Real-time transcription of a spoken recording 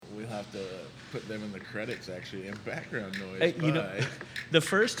have to put them in the credits, actually, and background noise. The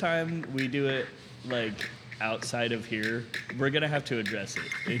first time we do it, like, outside of here, we're going to have to address it.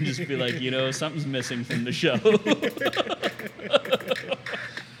 And just be like, something's missing from the show.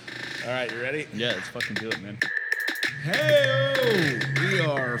 All right, you ready? Yeah, let's fucking do it, man. Hey, we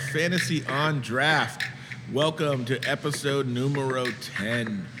are Fantasy on Draft. Welcome to episode numero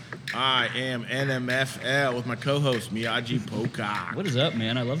 10. I am NMFL with my co-host, Miyagi Poka. What is up,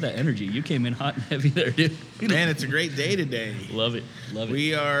 man? I love that energy. You came in hot and heavy there, dude. Man, it's a great day today. Love it.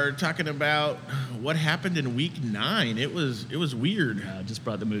 We are talking about what happened in week 9. It was weird. Just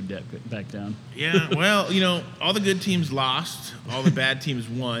brought the mood back down. Yeah, well, all the good teams lost. All the bad teams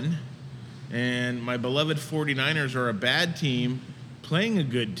won. And my beloved 49ers are a bad team playing a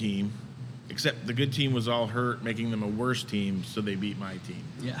good team. Except the good team was all hurt, making them a worse team, so they beat my team.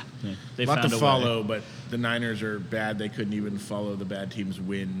 Yeah. They found to follow, but the Niners are bad. They couldn't even follow the bad team's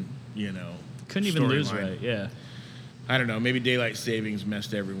win, Couldn't even lose line. right, yeah. I don't know. Maybe daylight savings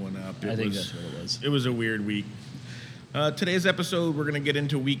messed everyone up. I think that's what it was. It was a weird week. Today's episode, we're going to get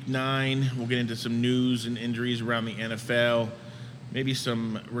into week 9. We'll get into some news and injuries around the NFL. Maybe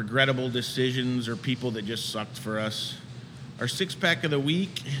some regrettable decisions or people that just sucked for us. Our six-pack of the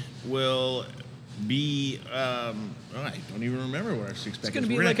week will be, I don't even remember what our six-pack is. It's going to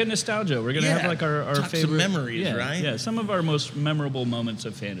be like a nostalgia. We're going to have like our favorite. Some memories, right? Yeah, some of our most memorable moments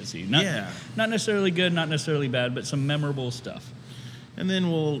of fantasy. Not necessarily good, not necessarily bad, but some memorable stuff. And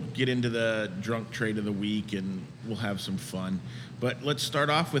then we'll get into the drunk trade of the week, and we'll have some fun. But let's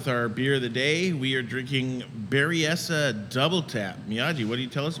start off with our beer of the day. We are drinking Berryessa Double Tap. Miyagi, what do you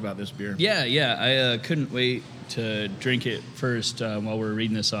tell us about this beer? Yeah. I couldn't wait to drink it first while we're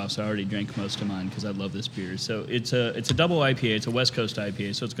reading this off, so I already drank most of mine because I love this beer. So it's a double IPA. It's a West Coast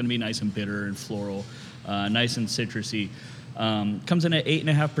IPA, so it's going to be nice and bitter and floral, nice and citrusy. Comes in at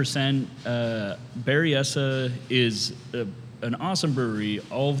 8.5%. Berryessa is an awesome brewery.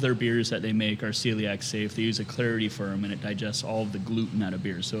 All of their beers that they make are celiac safe. They use a Clarity Firm, and it digests all of the gluten out of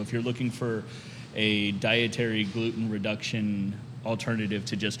beer. So if you're looking for a dietary gluten reduction alternative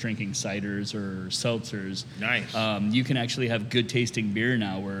to just drinking ciders or seltzers, nice. You can actually have good tasting beer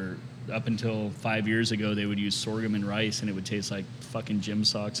now, where up until 5 years ago they would use sorghum and rice and it would taste like fucking gym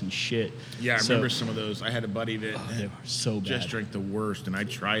socks and shit. Yeah, I remember some of those. I had a buddy that they were so bad. Just drank the worst, and I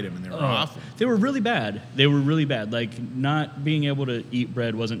tried them and they were awful. They were really bad. Like, not being able to eat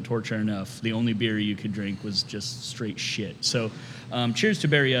bread wasn't torture enough. The only beer you could drink was just straight shit. So cheers to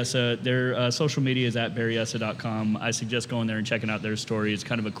Berryessa. Their social media is at berryessa.com. I suggest going there and checking out their story. It's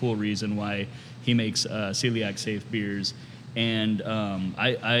kind of a cool reason why he makes celiac safe beers. And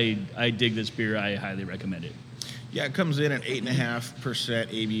I dig this beer. I highly recommend it. Yeah, it comes in at 8.5%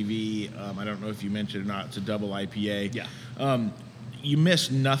 ABV. I don't know if you mentioned it or not. It's a double IPA. Yeah. You miss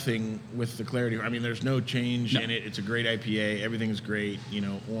nothing with the Clarity. I mean, there's no change in it. It's a great IPA. Everything's great.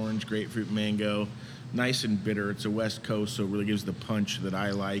 Orange, grapefruit, mango. Nice and bitter. It's a West Coast, so it really gives the punch that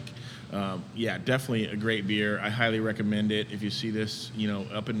I like. Definitely a great beer. I highly recommend it. If you see this,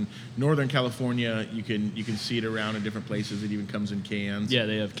 up in Northern California, you can see it around in different places. It even comes in cans. Yeah,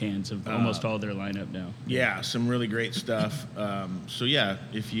 they have cans of almost all their lineup now. Yeah, some really great stuff.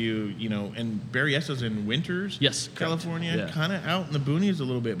 If and Berryessa's in Winters, yes, California, kind of out in the boonies a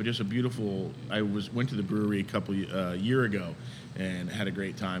little bit, but just a beautiful. Went to the brewery a couple year ago and had a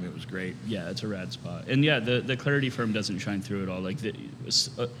great time. It was great. Yeah, it's a rad spot. And yeah, the Clarity Firm doesn't shine through at all. Like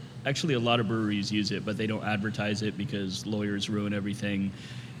actually, a lot of breweries use it, but they don't advertise it because lawyers ruin everything.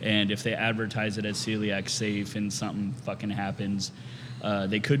 And if they advertise it as celiac safe and something fucking happens,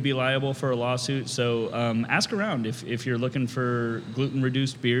 they could be liable for a lawsuit. So ask around. If you're looking for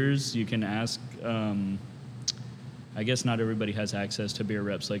gluten-reduced beers, you can ask. I guess not everybody has access to beer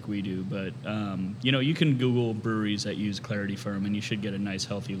reps like we do, but you can Google breweries that use Clarity Firm, and you should get a nice,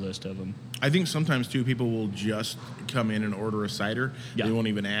 healthy list of them. I think sometimes too, people will just come in and order a cider. Yeah. They won't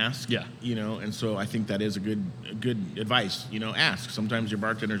even ask. Yeah. And so I think that is a good advice. Ask. Sometimes your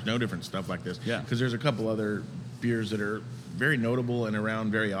bartenders know different stuff like this. Yeah. Because there's a couple other beers that are very notable and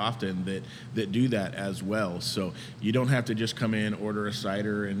around very often that do that as well. So you don't have to just come in, order a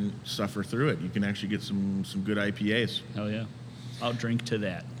cider, and suffer through it. You can actually get some good IPAs. Hell yeah. I'll drink to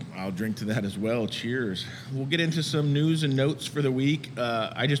that. I'll drink to that as well. Cheers. We'll get into some news and notes for the week.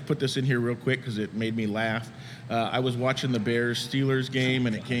 I just put this in here real quick because it made me laugh. I was watching the Bears-Steelers game,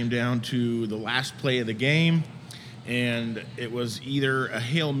 and it came down to the last play of the game. And it was either a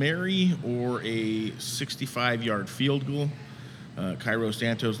Hail Mary or a 65-yard field goal. Cairo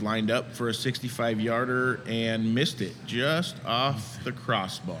Santos lined up for a 65-yarder and missed it just off the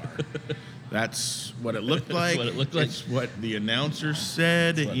crossbar. That's what it looked like. what it looked like. It's what the announcers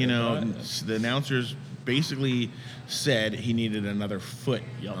said. That's what You they know, thought. the announcers basically said he needed another foot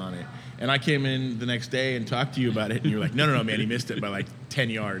Yep. on it. And I came in the next day and talked to you about it, and you're like, no, man, he missed it by like 10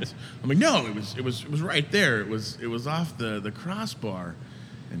 yards. I'm like, no, it was right there. It was off the crossbar.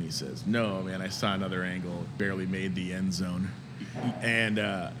 And he says, no, man, I saw another angle. Barely made the end zone. And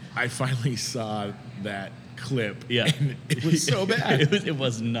I finally saw that clip. Yeah. And it was so bad. it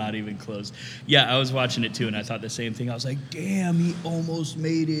was not even close. Yeah, I was watching it too, and I thought the same thing. I was like, damn, he almost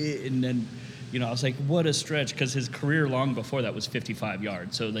made it. And then, you know, I was like, what a stretch, because his career long before that was 55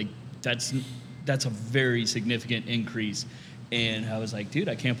 yards. So, like, that's a very significant increase. And I was like, dude,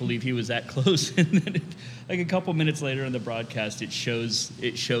 I can't believe he was that close. And then, like, a couple minutes later on the broadcast, it shows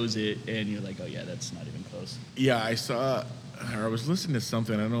it, and you're like, oh, yeah, that's not even close. Yeah, I was listening to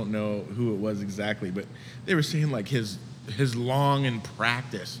something. I don't know who it was exactly, but they were saying like his long in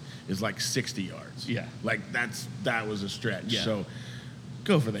practice is like 60 yards. Yeah. Like that was a stretch. Yeah. So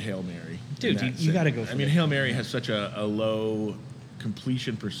go for the Hail Mary. Dude, you got to go for I mean, it. Hail Mary has such a low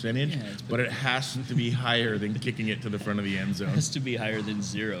completion percentage, Yeah, it's but it has to be higher than kicking it to the front of the end It zone. has to be higher than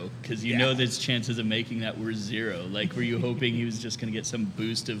 0, because you Yeah. know there's chances of making that were 0. Like, were you hoping he was just going to get some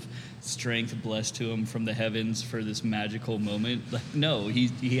boost of strength blessed to him from the heavens for this magical moment? Like, no,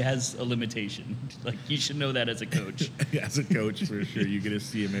 he has a limitation. Like, you should know that as a coach. As a coach, for sure, you get to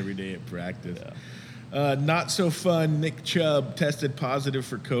see him every day at practice. Yeah. Not so fun. Nick Chubb tested positive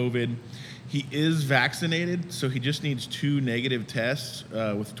for COVID. He is vaccinated, so he just needs 2 negative tests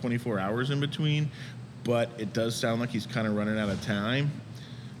with 24 hours in between. But it does sound like he's kind of running out of time.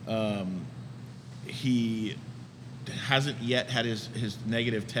 He hasn't yet had his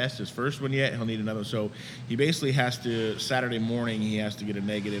negative test, his first one yet. He'll need another. So he basically has to, Saturday morning, he has to get a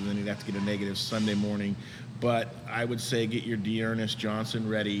negative, and then he'd have to get a negative Sunday morning. But I would say get your Dearness Johnson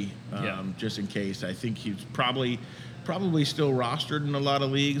ready just in case. I think he's probably still rostered in a lot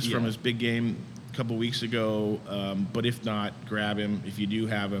of leagues from his big game a couple weeks ago. But if not, grab him. If you do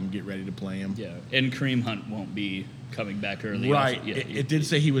have him, get ready to play him. Yeah, and Kareem Hunt won't be coming back early. Right. Also, yeah, It did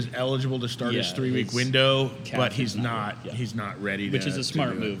say he was eligible to start his 3-week his window, calf but is he's not not. ready. Yeah. He's not ready. which is a to smart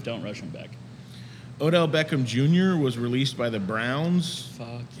do it. move. Don't rush him back. Odell Beckham Jr. was released by the Browns.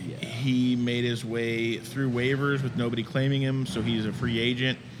 Fuck yeah. He made his way through waivers with nobody claiming him, so he's a free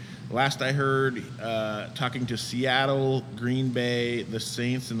agent. Last I heard, talking to Seattle, Green Bay, the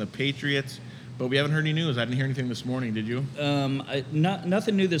Saints, and the Patriots, but we haven't heard any news. I didn't hear anything this morning. Did you?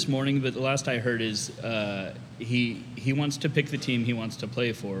 Nothing new this morning, but the last I heard is he wants to pick the team he wants to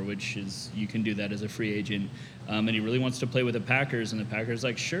play for, which is, you can do that as a free agent, and he really wants to play with the Packers, and the Packers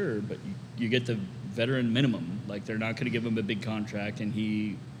like, sure, but you get the veteran minimum. Like, they're not going to give him a big contract, and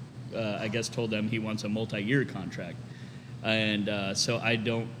he, I guess, told them he wants a multi-year contract, and so I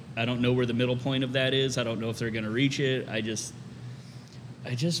don't know where the middle point of that is. I don't know if they're going to reach it. I just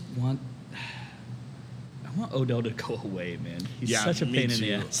want Odell to go away, man. He's such a me pain in the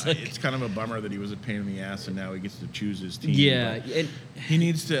too. ass. Like, It's kind of a bummer that he was a pain in the ass, and now he gets to choose his team. yeah, but and he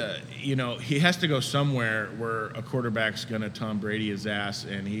needs to, he has to go somewhere where a quarterback's going to Tom Brady his ass,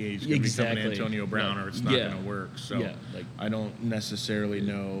 and he's going to become an Exactly. Antonio Brown, Yeah. or it's not Yeah. going to work. So Yeah, like- I don't necessarily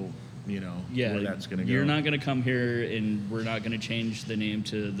know, where that's going to go. You're not going to come here, and we're not going to change the name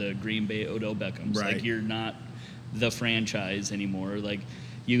to the Green Bay Odell Beckhams. Right. Like, you're not the franchise anymore. Like,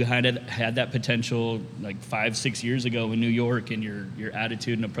 you had that potential like 5-6 years ago in New York, and your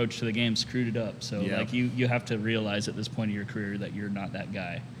attitude and approach to the game screwed it up. So Yeah. like you have to realize at this point of your career that you're not that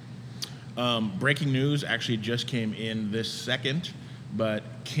guy. Breaking news actually just came in this second, but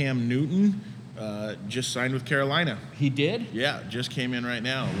Cam Newton just signed with Carolina. He did? Yeah, just came in right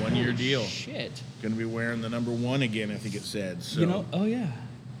now. 1-year deal. Shit. Going to be wearing the number 1 again, I think it said. So, Oh yeah.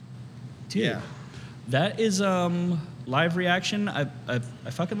 Dude. yeah. That is live reaction. I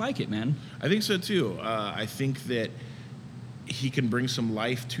fucking like it, man. I think so too. I think that he can bring some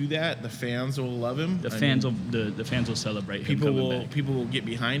life to that. The fans will love him. The fans will celebrate him coming back. People will get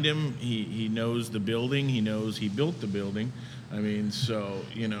behind him. He knows the building. He knows he built the building. I mean, so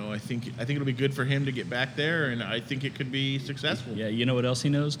I think it'll be good for him to get back there, and I think it could be successful. Yeah, you know what else he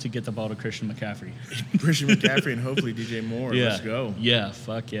knows? To get the ball to Christian McCaffrey. Christian McCaffrey and hopefully DJ Moore. Yeah. Let's go. Yeah,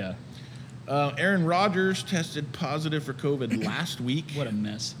 fuck yeah. Aaron Rodgers tested positive for COVID last week. What a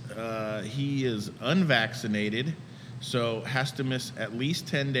mess. He is unvaccinated, so has to miss at least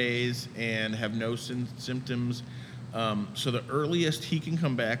 10 days and have no symptoms. So the earliest he can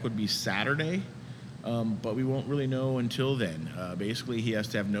come back would be Saturday, but we won't really know until then. Basically, he has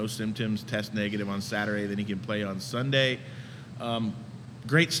to have no symptoms, test negative on Saturday, then he can play on Sunday.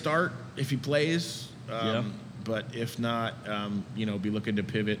 Great start if he plays. Yeah. But if not, be looking to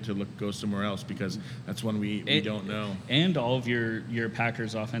pivot to go somewhere else, because that's one we don't know. And all of your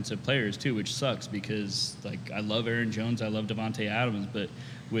Packers offensive players too, which sucks because I love Aaron Jones, I love Devontae Adams, but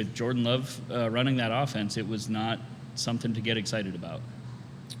with Jordan Love running that offense, it was not something to get excited about.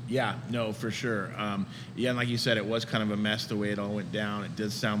 Yeah, no, for sure. And like you said, it was kind of a mess the way it all went down. It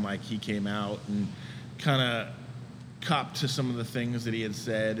did sound like he came out and kind of copped to some of the things that he had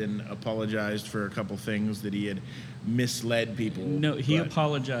said and apologized for a couple things that he had misled people. No, he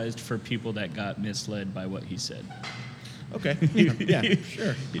apologized for people that got misled by what he said. Okay. Yeah,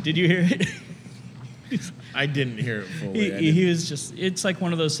 sure. Did you hear it? I didn't hear it fully. He was just, it's like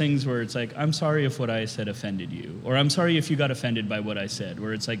one of those things where it's like, I'm sorry if what I said offended you, or I'm sorry if you got offended by what I said,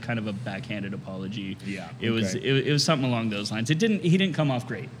 where it's like kind of a backhanded apology. Yeah. It was something along those lines. He didn't come off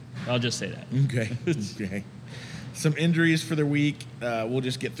great. I'll just say that. Okay. Some injuries for the week. We'll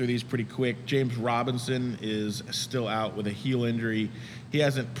just get through these pretty quick. James Robinson is still out with a heel injury. He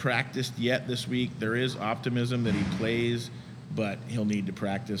hasn't practiced yet this week. There is optimism that he plays, but he'll need to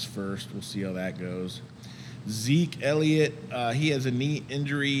practice first. We'll see how that goes. Zeke Elliott, he has a knee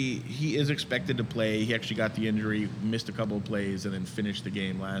injury. He is expected to play. He actually got the injury, missed a couple of plays, and then finished the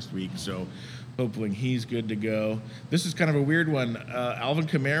game last week. So hopefully he's good to go. This is kind of a weird one. Alvin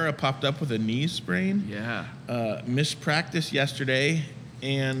Kamara popped up with a knee sprain. Yeah. Missed practice yesterday,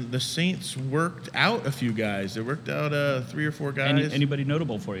 and the Saints worked out a few guys. They worked out 3 or 4 guys. Anybody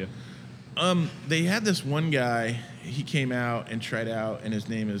notable for you? They had this one guy. He came out and tried out, and his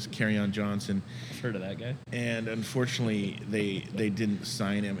name is Kerryon Johnson. I've heard of that guy. And unfortunately, they didn't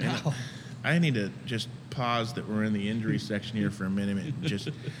sign him. And I need to just pause that we're in the injury section here for a minute. Just,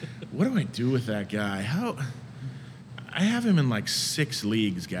 what do I do with that guy? I have him in like 6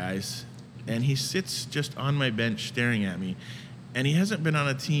 leagues, guys, and he sits just on my bench staring at me, and he hasn't been on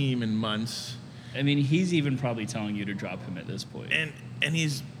a team in months. I mean, he's even probably telling you to drop him at this point. And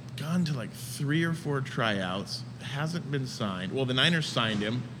he's gone to like 3 or 4 tryouts, hasn't been signed. Well, the Niners signed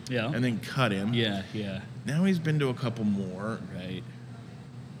him, and then cut him. Yeah. Now he's been to a couple more. Right.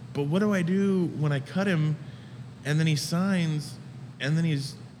 But what do I do when I cut him, and then he signs, and then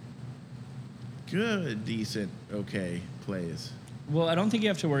he's good, decent, okay, plays? Well, I don't think you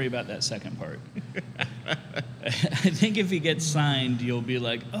have to worry about that second part. I think if he gets signed, you'll be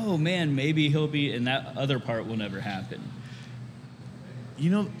like, oh, man, maybe he'll be, and that other part will never happen.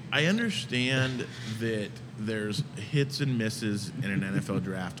 I understand that there's hits and misses in an NFL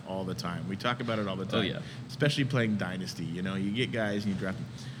draft all the time. We talk about it all the time. Oh, yeah. Especially playing Dynasty. You get guys and you draft them.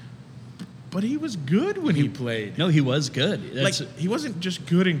 But he was good when he played. No, he was good. He wasn't just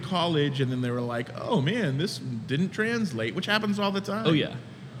good in college, and then they were like, oh, man, this didn't translate, which happens all the time. Oh, yeah.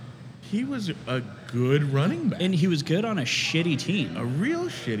 He was a good running back. And he was good on a shitty team. A real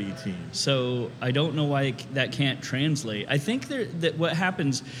shitty team. So I don't know why that can't translate. I think that what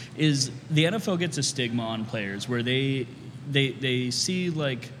happens is the NFL gets a stigma on players where they see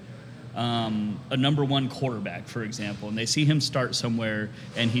like a number 1 quarterback, for example, and they see him start somewhere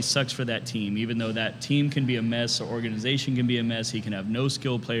and he sucks for that team, even though that team can be a mess, the organization can be a mess, he can have no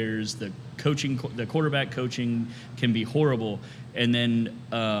skilled players, the quarterback coaching can be horrible, and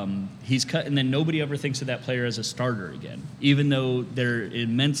then he's cut, and then nobody ever thinks of that player as a starter again, even though they're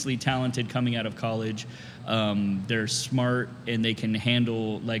immensely talented coming out of college. They're smart and they can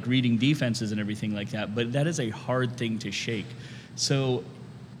handle like reading defenses and everything like that, but that is a hard thing to shake. So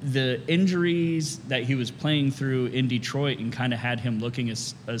the injuries that he was playing through in Detroit and kind of had him looking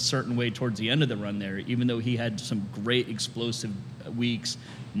a certain way towards the end of the run there, even though he had some great explosive weeks,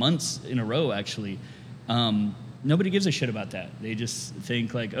 months in a row actually. Nobody gives a shit about that. They just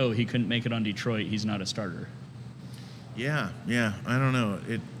think like, oh, he couldn't make it on Detroit, he's not a starter. Yeah, I don't know.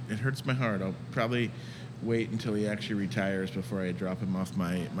 It hurts my heart. I'll probably wait until he actually retires before I drop him off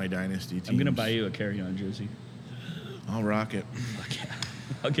my Dynasty team. I'm going to buy you a Kerryon jersey. I'll rock it. Okay.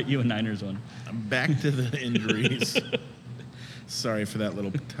 I'll get you a Niners one. Back to the injuries. Sorry for that little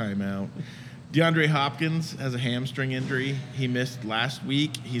timeout. DeAndre Hopkins has a hamstring injury. He missed last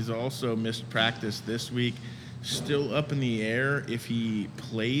week. He's also missed practice this week. Still up in the air if he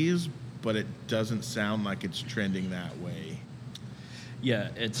plays, but it doesn't sound like it's trending that way. Yeah,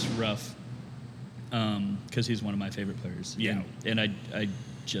 it's rough because he's one of my favorite players. Yeah. And I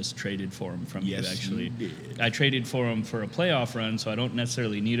just traded for him from you, actually. You did. I traded for him for a playoff run, so I don't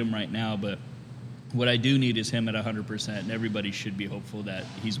necessarily need him right now, but what I do need is him at 100%, and everybody should be hopeful that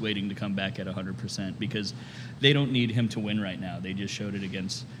he's waiting to come back at 100% because they don't need him to win right now. They just showed it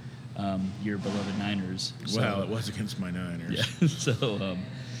against your beloved Niners. So, well, it was against my Niners. Yeah. So,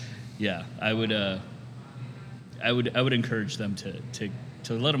 I would encourage them to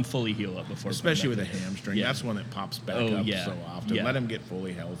to let him fully heal up before. Especially with a playing back. hamstring. Yeah. That's one that pops back Oh, up yeah. so often. Yeah. Let him get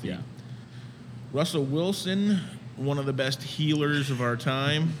fully healthy. Yeah. Russell Wilson, one of the best healers of our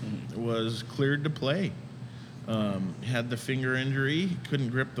time, was cleared to play. Had the finger injury, couldn't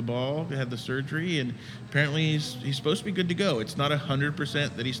grip the ball, had the surgery, and apparently he's supposed to be good to go. It's not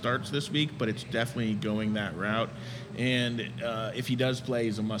 100% that he starts this week, but it's definitely going that route. And if he does play,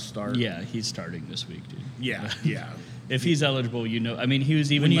 he's a must start. Yeah, he's starting this week, dude. Yeah. If he's eligible, I mean, he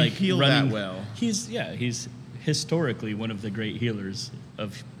was even When you like heal running that well. He's historically one of the great healers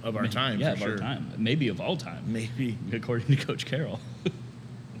of our time, Yeah, for of sure. our time, maybe of all time, Maybe. according to Coach Carroll.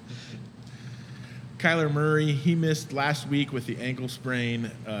 Kyler Murray, he missed last week with the ankle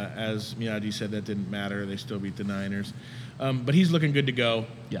sprain. As Miyagi said, that didn't matter. They still beat the Niners. But he's looking good to go.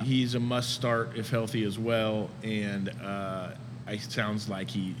 Yeah. He's a must start if healthy as well. And it sounds like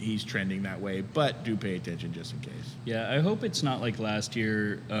he's trending that way. But do pay attention just in case. Yeah, I hope it's not like last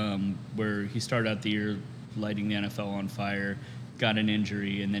year where he started out the year lighting the NFL on fire, got an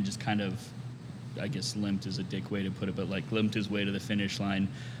injury, and then just kind of, I guess limped is a dick way to put it, but like limped his way to the finish line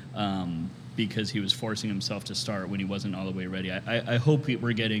because he was forcing himself to start when he wasn't all the way ready. I hope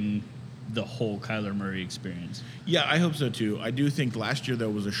we're getting the whole Kyler Murray experience. Yeah, I hope so too. I do think last year, though,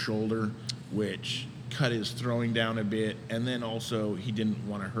 was a shoulder, which cut his throwing down a bit, and then also he didn't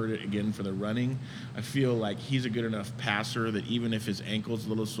want to hurt it again for the running. I feel like he's a good enough passer that even if his ankle's a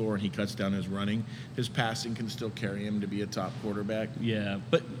little sore and he cuts down his running, his passing can still carry him to be a top quarterback. Yeah,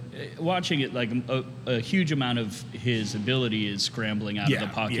 but watching it, like a huge amount of his ability is scrambling out of the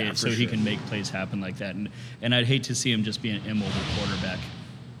pocket so he can make plays happen like that. And I'd hate to see him just be an immobile quarterback.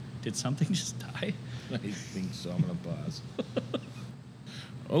 Did something just die? I think so. I'm going to pause.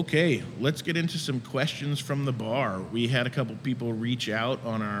 Okay, let's get into some questions from the bar. We had a couple people reach out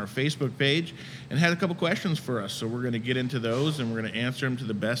on our Facebook page and had a couple questions for us, so we're going to get into those and we're going to answer them to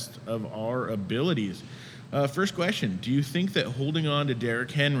the best of our abilities. First question, do you think that holding on to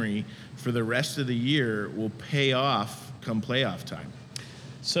Derrick Henry for the rest of the year will pay off come playoff time?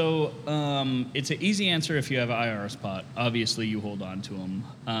 So it's an easy answer if you have an IR spot. Obviously, you hold on to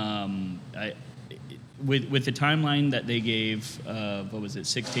him. With the timeline that they gave,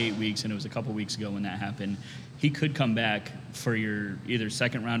 6 to 8 weeks, and it was a couple weeks ago when that happened, he could come back for your either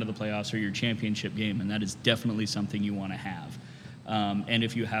second round of the playoffs or your championship game, and that is definitely something you want to have. And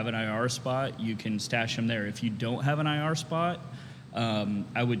if you have an IR spot, you can stash him there. If you don't have an IR spot,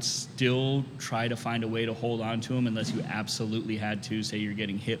 I would still try to find a way to hold on to him unless you absolutely had to. Say you're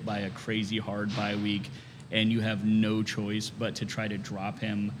getting hit by a crazy hard bye week and you have no choice but to try to drop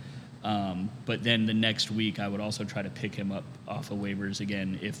him. But then the next week, I would also try to pick him up off of waivers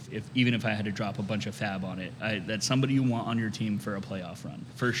again, even if I had to drop a bunch of fab on it. That's somebody you want on your team for a playoff run,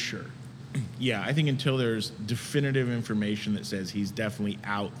 for sure. Yeah, I think until there's definitive information that says he's definitely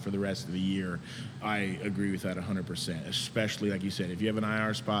out for the rest of the year, I agree with that 100%, especially, like you said, if you have an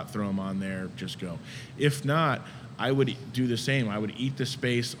IR spot, throw him on there, just go. If not, I would do the same. I would eat the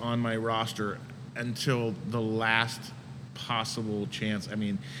space on my roster until the last possible chance. I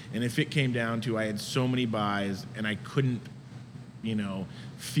mean, and if it came down to I had so many buys and I couldn't,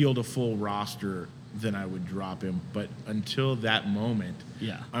 field a full roster, then I would drop him. But until that moment,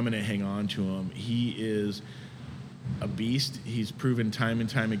 I'm going to hang on to him. He is a beast. He's proven time and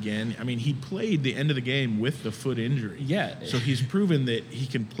time again. I mean, he played the end of the game with the foot injury. Yeah. So he's proven that he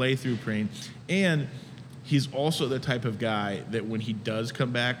can play through pain. And he's also the type of guy that when he does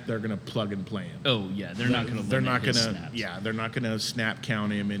come back, they're going to plug and play him. Oh yeah, they're not going to. Yeah, they're not going to snap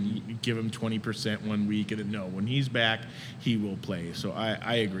count him and give him 20% 1 week. And no, when he's back, he will play. So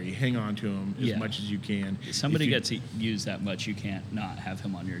I agree. Hang on to him as much as you can. Somebody gets used that much, you can't not have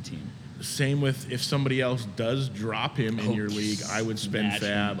him on your team. Same with if somebody else does drop him in your league, I would spend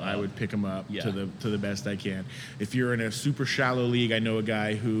fab. I would pick him up to the best I can. If you're in a super shallow league, I know a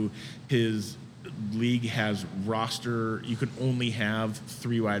guy who his league has roster, you can only have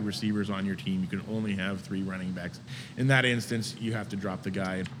 3 wide receivers on your team. You can only have 3 running backs. In that instance, you have to drop the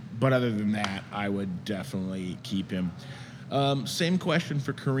guy. But other than that, I would definitely keep him. Same question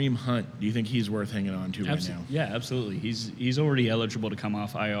for Kareem Hunt. Do you think he's worth hanging on to right now? Yeah, absolutely. He's already eligible to come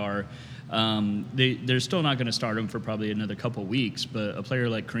off IR. They're still not going to start him for probably another couple weeks, but a player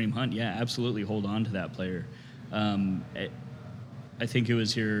like Kareem Hunt, absolutely hold on to that player. I think it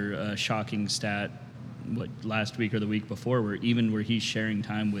was your shocking stat, last week or the week before, where he's sharing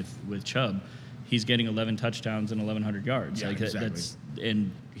time with Chubb, he's getting 11 touchdowns and 1,100 yards. Yeah, exactly.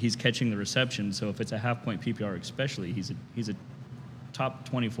 And he's catching the reception. So if it's a half-point PPR, especially, he's a top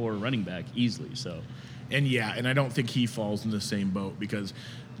 24 running back easily. So, and I don't think he falls in the same boat because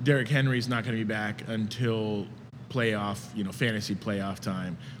Derrick Henry's not going to be back until playoff, fantasy playoff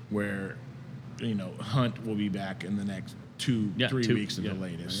time where, Hunt will be back in the next 3 weeks at the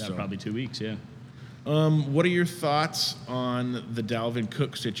latest. Yeah, so. probably 2 weeks, yeah. What are your thoughts on the Dalvin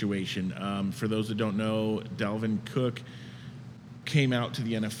Cook situation? For those that don't know, Dalvin Cook came out to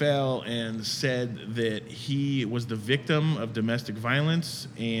the NFL and said that he was the victim of domestic violence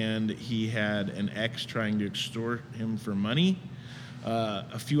and he had an ex trying to extort him for money.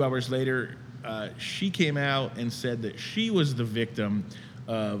 A few hours later, she came out and said that she was the victim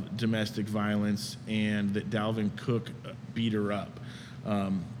of domestic violence and that Dalvin Cook beat her up.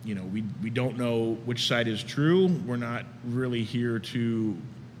 We don't know which side is true. We're not really here to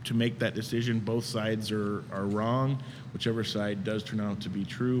make that decision. Both sides are wrong. Whichever side does turn out to be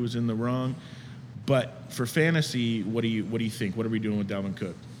true is in the wrong. But for fantasy, what do you think? What are we doing with Dalvin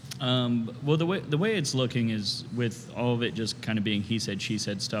Cook? Well, the way it's looking is with all of it just kind of being he said, she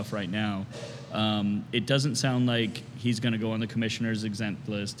said stuff right now. It doesn't sound like he's going to go on the commissioner's exempt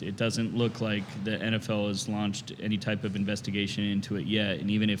list. It doesn't look like the NFL has launched any type of investigation into it yet.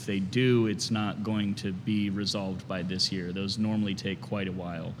 And even if they do, it's not going to be resolved by this year. Those normally take quite a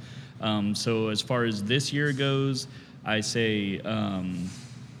while. So as far as this year goes, I say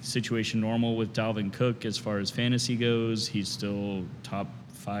situation normal with Dalvin Cook. As far as fantasy goes, he's still top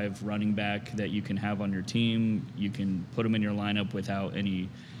 5 running back that you can have on your team. You can put him in your lineup without any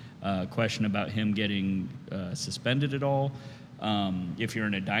question about him getting suspended at all. If you're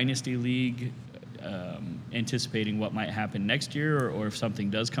in a dynasty league, anticipating what might happen next year, or if something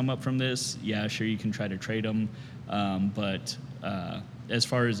does come up from this, yeah, sure, you can try to trade him. But as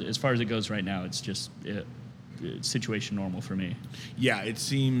far as it goes right now, it's just situation normal for me. Yeah, it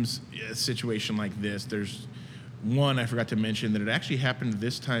seems a situation like this. There's one I forgot to mention that it actually happened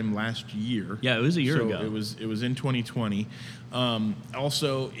this time last year. Yeah, it was a year ago. It was in 2020.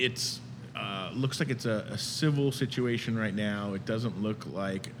 Also, it's looks like it's a civil situation right now. It doesn't look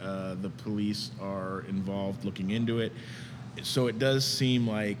like the police are involved looking into it. So it does seem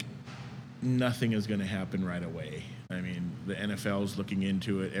like nothing is going to happen right away. I mean, the NFL's looking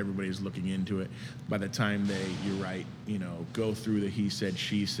into it. Everybody's looking into it. By the time you're right, go through the he said,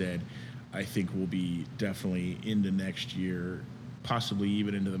 she said, I think we'll be definitely into next year, possibly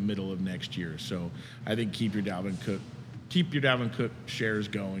even into the middle of next year. So I think keep your Dalvin Cook shares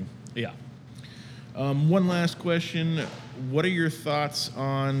going. Yeah. One last question. What are your thoughts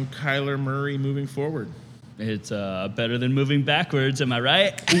on Kyler Murray moving forward? It's better than moving backwards, am I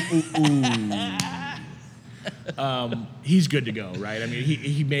right? He's good to go, right? I mean,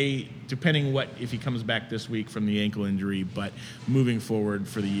 he may, depending if he comes back this week from the ankle injury, but moving forward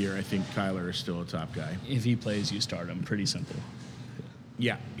for the year, I think Kyler is still a top guy. If he plays, you start him. Pretty simple.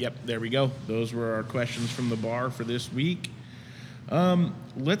 Yeah, yep, there we go. Those were our questions from the bar for this week.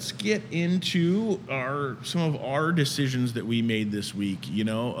 Let's get into some of our decisions that we made this week. A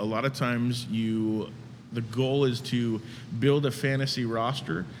lot of times the goal is to build a fantasy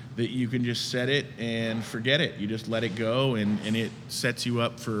roster that you can just set it and forget it. You just let it go and it sets you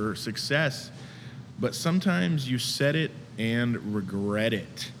up for success. But sometimes you set it and regret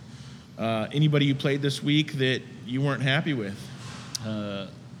it. Anybody you played this week that you weren't happy with?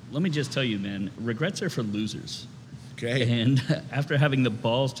 Let me just tell you, man, regrets are for losers. Okay. And after having the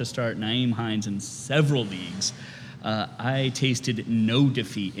balls to start Nyheim Hines in several leagues, I tasted no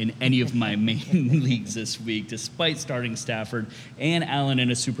defeat in any of my main leagues this week, despite starting Stafford and Allen in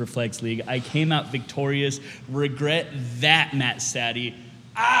a Superflex league. I came out victorious. Regret that, Matt Staddy.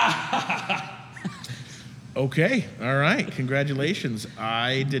 Okay, all right. Congratulations.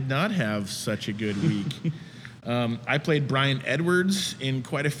 I did not have such a good week. I played Bryan Edwards in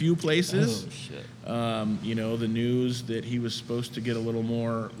quite a few places. Oh, shit. The news that he was supposed to get a little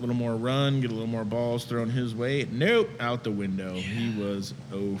more run, get a little more balls thrown his way. Nope, out the window. Yeah. He was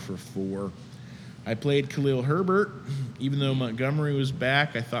 0 for 4. I played Khalil Herbert. Even though Montgomery was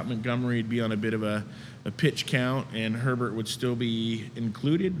back, I thought Montgomery would be on a bit of a pitch count and Herbert would still be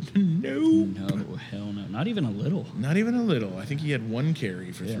included. No, hell no. Not even a little. Not even a little. I think he had 1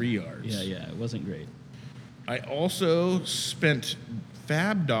 carry for 3 yards. Yeah, it wasn't great. I also spent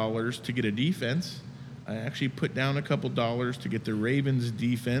fab dollars to get a defense. I actually put down a couple dollars to get the Ravens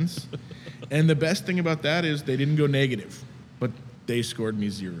defense. And the best thing about that is they didn't go negative, but they scored me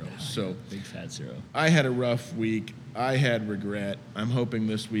 0. So big fat 0. I had a rough week. I had regret. I'm hoping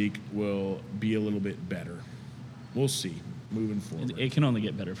this week will be a little bit better. We'll see moving forward. It can only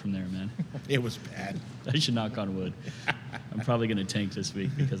get better from there, man. It was bad. I should knock on wood. I'm probably going to tank this week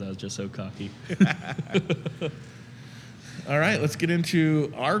because I was just so cocky. All right, let's get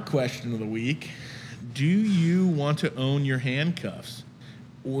into our question of the week. Do you want to own your handcuffs,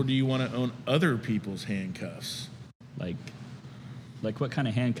 or do you want to own other people's handcuffs? Like what kind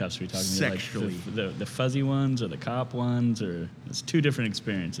of handcuffs are we talking about? Sexually. Like the fuzzy ones or the cop ones, or it's two different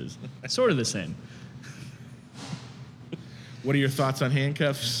experiences. Sort of the same. What are your thoughts on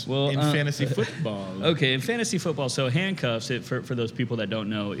handcuffs in fantasy football? Okay, in fantasy football, so handcuffs, for those people that don't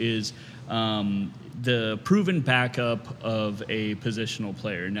know, is the proven backup of a positional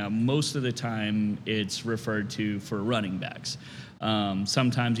player. Now, most of the time, it's referred to for running backs.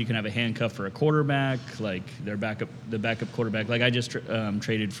 Sometimes you can have a handcuff for a quarterback, like the backup quarterback. Like I just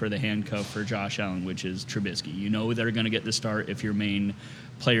traded for the handcuff for Josh Allen, which is Trubisky. You know they're going to get the start if your main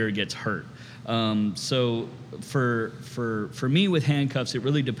player gets hurt. So for me with handcuffs, it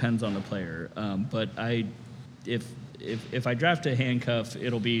really depends on the player. But if I draft a handcuff,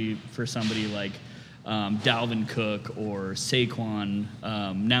 it'll be for somebody like Dalvin Cook or Saquon,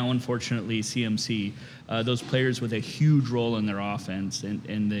 now unfortunately CMC, those players with a huge role in their offense,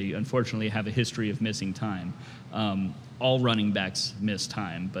 and they unfortunately have a history of missing time. All running backs miss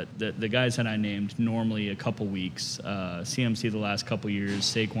time, but the guys that I named, normally a couple weeks. CMC the last couple years,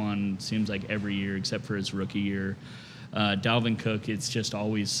 Saquon seems like every year except for his rookie year. Dalvin Cook, it's just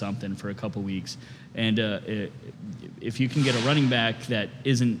always something for a couple weeks. And if you can get a running back that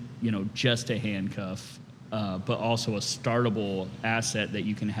isn't, just a handcuff, but also a startable asset that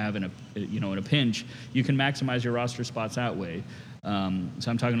you can have in a pinch, you can maximize your roster spots that way. So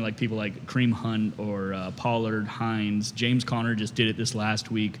I'm talking to like people like Kareem Hunt or Pollard, Hines. James Conner just did it this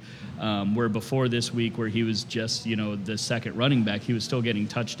last week, where before this week where he was just, the second running back, he was still getting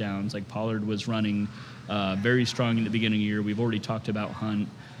touchdowns. Like Pollard was running very strong in the beginning of the year. We've already talked about Hunt.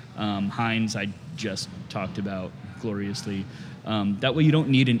 Hines, I just talked about gloriously. That way you don't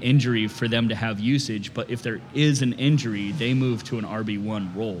need an injury for them to have usage, but if there is an injury, they move to an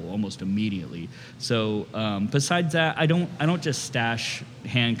RB1 role almost immediately. So besides that, I don't just stash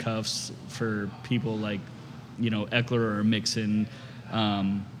handcuffs for people like, Eckler or Mixon.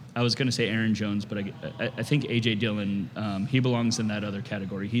 I was going to say Aaron Jones, but I think A.J. Dillon, he belongs in that other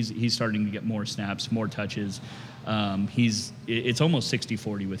category. He's starting to get more snaps, more touches. It's almost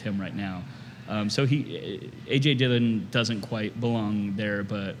 60-40 with him right now. So A.J. Dillon doesn't quite belong there,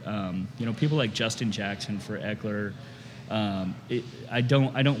 but people like Justin Jackson for Eckler, I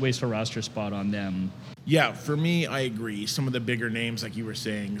don't waste a roster spot on them. Yeah, for me, I agree. Some of the bigger names, like you were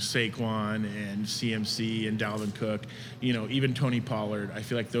saying, Saquon and CMC and Dalvin Cook, even Tony Pollard, I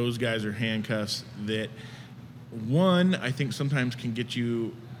feel like those guys are handcuffs that, one, I think sometimes can get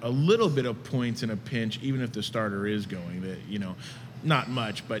you a little bit of points in a pinch, even if the starter is going, that, not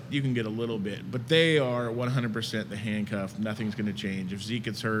much, but you can get a little bit. But they are 100% the handcuff. Nothing's going to change. If Zeke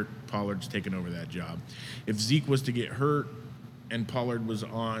gets hurt, Pollard's taking over that job. If Zeke was to get hurt and Pollard was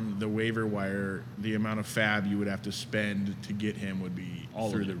on the waiver wire, the amount of fab you would have to spend to get him would be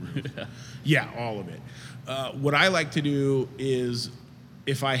through the roof. Yeah, all of it. What I like to do is,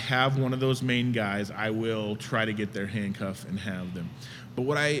 if I have one of those main guys, I will try to get their handcuff and have them. But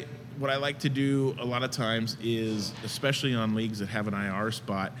what I like to do a lot of times is, especially on leagues that have an IR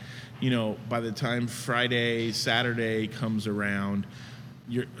spot, by the time Friday, Saturday comes around,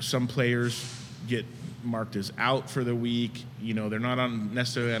 some players get marked as out for the week. They're not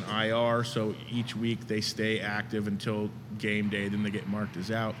necessarily on IR, so each week they stay active until game day, then they get marked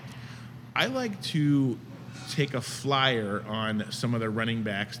as out. I like to take a flyer on some of the running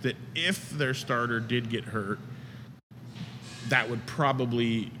backs that if their starter did get hurt, that would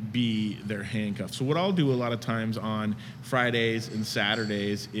probably be their handcuff. So what I'll do a lot of times on Fridays and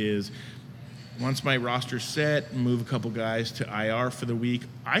Saturdays is, once my roster's set, move a couple guys to IR for the week,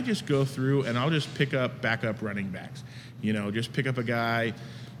 I just go through and I'll just pick up backup running backs. Just pick up a guy,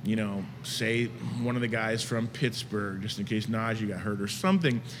 say one of the guys from Pittsburgh, just in case Najee got hurt or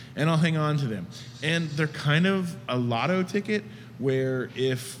something, and I'll hang on to them. And they're kind of a lotto ticket where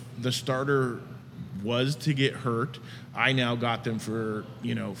if the starter was to get hurt, I now got them for,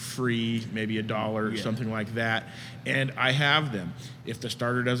 free, maybe $1, something like that, and I have them. If the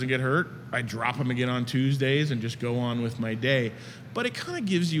starter doesn't get hurt, I drop them again on Tuesdays and just go on with my day. But it kind of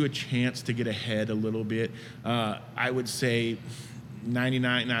gives you a chance to get ahead a little bit. I would say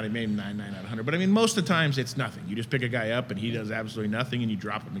 99, not maybe 99 out of 100, but I mean, most of the times it's nothing. You just pick a guy up and he does absolutely nothing, and you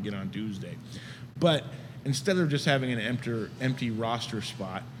drop him again on Tuesday. But instead of just having an empty roster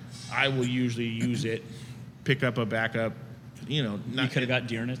spot, I will usually use it, pick up a backup, You could have got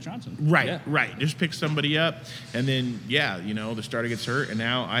Dearness Johnson. Right, Yeah. right. Just pick somebody up, and then the starter gets hurt, and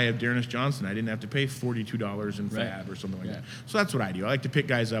now I have Dearness Johnson. I didn't have to pay $42 in fab or something like that. So that's what I do. I like to pick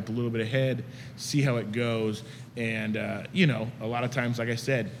guys up a little bit ahead, see how it goes, and a lot of times, like I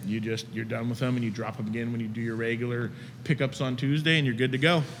said, you're done with them and you drop them again when you do your regular pickups on Tuesday, and you're good to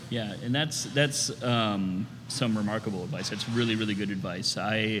go. Yeah, and that's some remarkable advice. It's really, really good advice.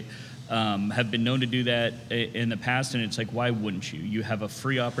 I have been known to do that in the past, and it's like, why wouldn't you? You have a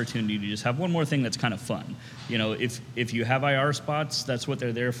free opportunity to just have one more thing that's kind of fun. If you have IR spots, that's what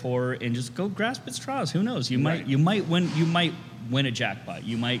they're there for, and just go grasp at straws. Who knows? You might win a jackpot.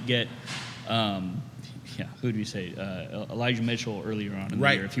 You might get. Who do you say? Elijah Mitchell earlier on in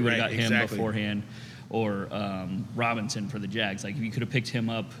the year. If you would have got him beforehand, or Robinson for the Jags. Like, you could have picked him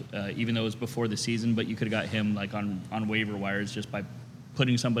up, even though it was before the season, but you could have got him like on waiver wires just by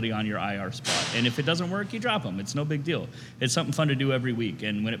putting somebody on your IR spot. And if it doesn't work, you drop them. It's no big deal. It's something fun to do every week.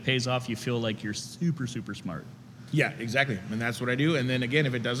 And when it pays off, you feel like you're super, super smart. Yeah, exactly. And that's what I do. And then again,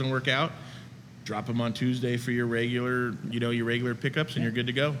 if it doesn't work out, drop them on Tuesday for your regular pickups, and you're good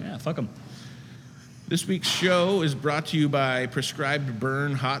to go. Yeah, fuck them. This week's show is brought to you by Prescribed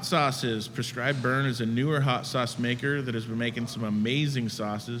Burn Hot Sauces. Prescribed Burn is a newer hot sauce maker that has been making some amazing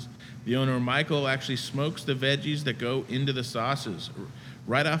sauces. The owner, Michael, actually smokes the veggies that go into the sauces.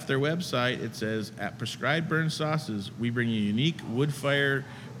 Right off their website, it says, at Prescribed Burn Sauces, we bring you unique wood-fired,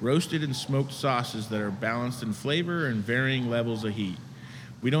 roasted and smoked sauces that are balanced in flavor and varying levels of heat.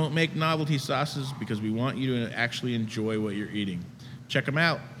 We don't make novelty sauces because we want you to actually enjoy what you're eating. Check them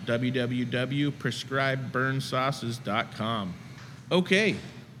out, www.prescribeburnsauces.com. Okay,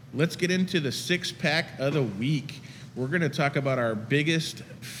 let's get into the six-pack of the week. We're going to talk about our biggest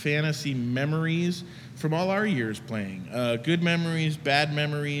fantasy memories from all our years playing. Good memories, bad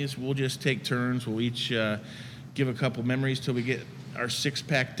memories. We'll just take turns. We'll each give a couple memories till we get our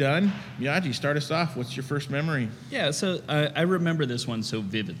six-pack done. Miyagi, start us off. What's your first memory? Yeah, so I remember this one so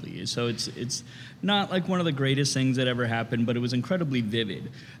vividly. So it's not like one of the greatest things that ever happened, but it was incredibly vivid.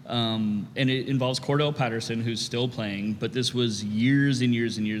 And it involves Cordell Patterson, who's still playing, but this was years and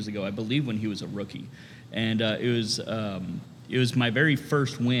years and years ago, I believe when he was a rookie. And it was my very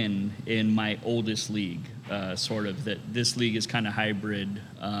first win in my oldest league, sort of. That this league is kind of hybrid.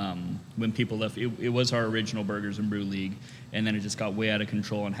 When people left, it was our original Burgers and Brew league, and then it just got way out of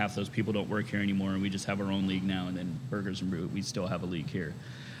control, and half those people don't work here anymore, and we just have our own league now, and then Burgers and Brew, we still have a league here.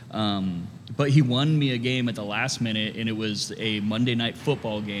 But he won me a game at the last minute, and it was a Monday Night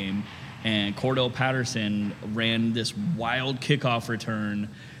Football game, and Cordell Patterson ran this wild kickoff return,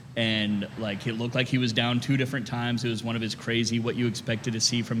 and like it looked like he was down two different times. It was one of his crazy, what you expected to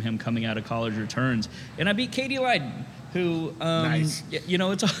see from him coming out of college returns. And I beat Katie Lyden, who, nice.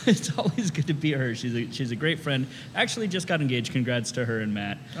 It's always good to beat her. She's a great friend. Actually, just got engaged. Congrats to her and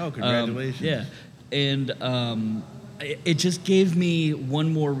Matt. Oh, congratulations. Yeah, and it just gave me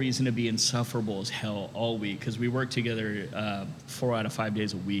one more reason to be insufferable as hell all week, because we worked together 4 out of 5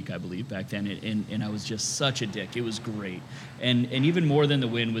 days a week, I believe, back then, and I was just such a dick. It was great. And even more than the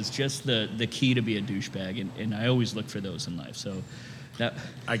win was just the key to be a douchebag, and I always look for those in life. So that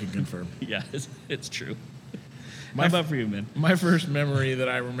I can confirm. Yeah, it's true. How about for you, man? My first memory that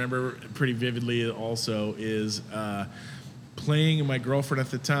I remember pretty vividly also is playing my girlfriend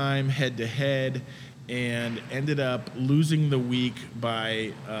at the time head-to-head, and ended up losing the week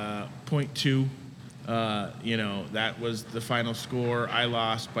by 0.2. That was the final score. I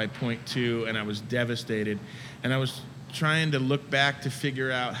lost by 0.2, and I was devastated. And I was trying to look back to figure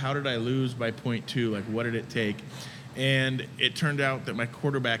out, how did I lose by 0.2? Like, what did it take? And it turned out that my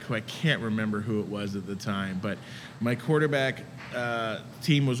quarterback, who I can't remember who it was at the time, but my quarterback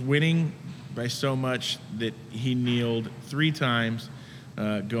team was winning by so much that he kneeled 3 times,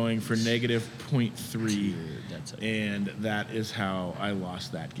 going for negative 0.3, and that is how I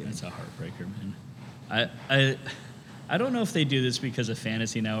lost that game. That's a heartbreaker, man. I don't know if they do this because of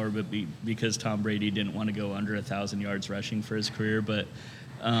fantasy now, or because Tom Brady didn't want to go under 1,000 yards rushing for his career, but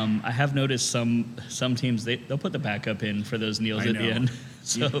I have noticed some teams, they'll put the backup in for those kneels at the end.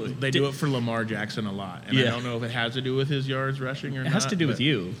 So they do it for Lamar Jackson a lot, and I don't know if it has to do with his yards rushing or not. It has to do with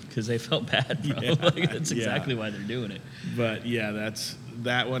you, because they felt bad, bro. Yeah, that's exactly why they're doing it. But yeah, that's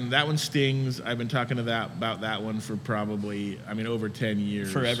that one. That one stings. I've been talking about that one for probably, over 10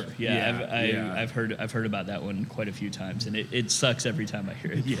 years. Forever. Yeah, I've heard about that one quite a few times, and it sucks every time I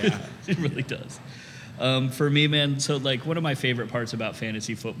hear it. Yeah, it really does. For me, man, so like one of my favorite parts about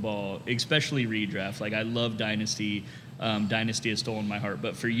fantasy football, especially redraft, like I love Dynasty. Dynasty has stolen my heart,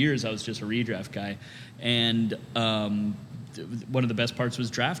 but for years I was just a redraft guy. And one of the best parts was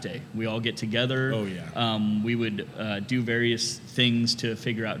draft day. We all get together. Oh, yeah. We would do various things to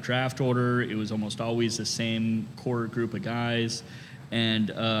figure out draft order. It was almost always the same core group of guys.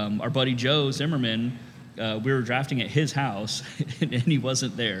 And our buddy Joe Zimmerman, we were drafting at his house, and he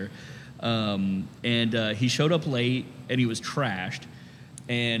wasn't there. He showed up late, and he was trashed.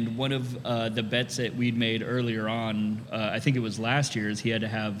 And one of the bets that we'd made earlier on, I think it was last year, is he had to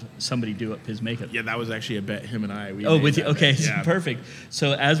have somebody do up his makeup. Yeah, that was actually a bet him and I. With you? Okay, yeah. Perfect.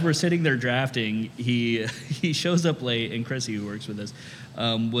 So as we're sitting there drafting, he shows up late, and Chrissy, who works with us,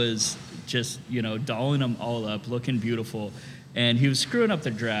 was just, dolling them all up, looking beautiful. And he was screwing up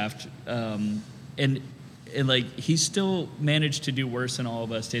the draft. And he still managed to do worse than all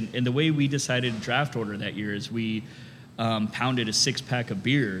of us. And the way we decided draft order that year is we pounded a 6-pack of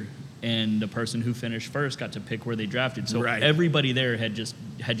beer, and the person who finished first got to pick where they drafted. So everybody there had just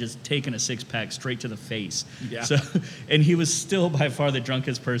taken a 6-pack straight to the face. Yeah. So, and he was still by far the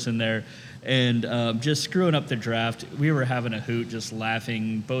drunkest person there, and just screwing up the draft. We were having a hoot, just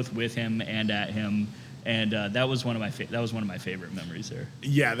laughing both with him and at him. And that was one of my favorite memories there.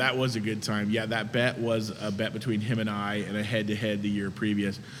 Yeah, that was a good time. Yeah, that bet was a bet between him and I, and a head-to-head the year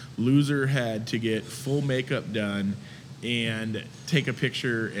previous. Loser had to get full makeup done and take a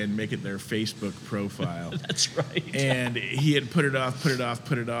picture and make it their Facebook profile. That's right. And he had put it off,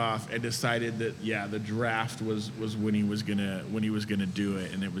 and decided that the draft was when he was gonna do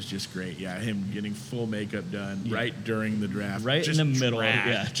it, and it was just great. Yeah, him getting full makeup done right during the draft, right just in the middle.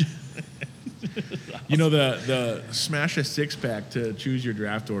 Yeah. The smash a 6-pack to choose your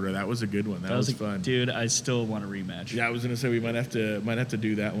draft order. That was a good one. That was fun, dude. I still want a rematch. Yeah, I was gonna say we might have to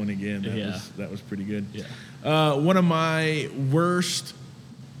do that one again. That was pretty good. Yeah. One of my worst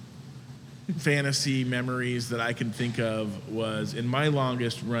fantasy memories that I can think of was in my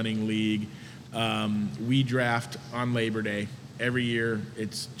longest running league. We draft on Labor Day every year.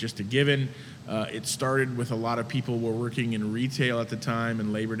 It's just a given. It started with a lot of people were working in retail at the time,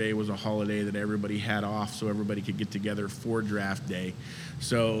 and Labor Day was a holiday that everybody had off, so everybody could get together for draft day.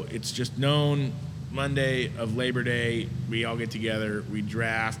 So it's just known Monday of Labor Day, we all get together, we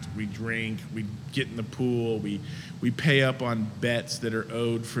draft, we drink, we get in the pool, we pay up on bets that are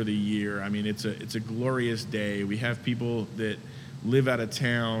owed for the year. I mean, it's a glorious day. We have people that live out of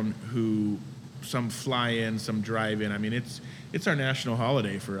town who some fly in, some drive in. I mean, it's our national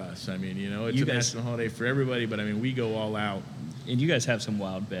holiday for us. I mean, it's a national holiday for everybody, but I mean, we go all out. And you guys have some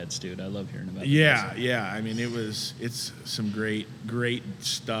wild bets, dude. I love hearing about it. Yeah. I mean, it's some great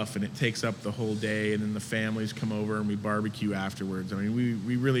stuff, and it takes up the whole day, and then the families come over and we barbecue afterwards. I mean,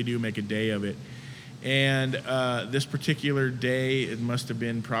 we really do make a day of it. And this particular day, it must have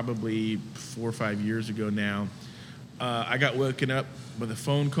been probably 4 or 5 years ago now, I got woken up with a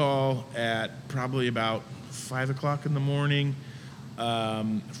phone call at probably about 5 o'clock in the morning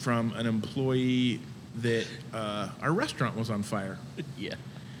from an employee that our restaurant was on fire. Yeah.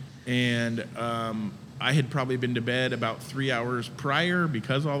 And I had probably been to bed about 3 hours prior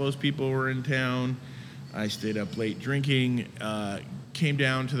because all those people were in town. I stayed up late drinking, came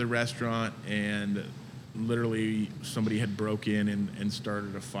down to the restaurant, and literally somebody had broke in and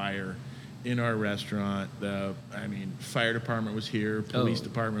started a fire in our restaurant. Fire department was here, police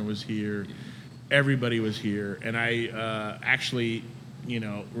department was here, everybody was here, and I actually,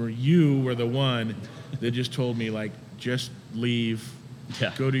 you were the one that just told me, like, just leave,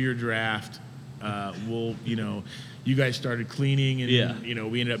 go to your draft. You guys started cleaning,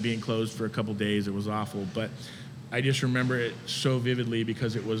 and we ended up being closed for a couple days. It was awful, but I just remember it so vividly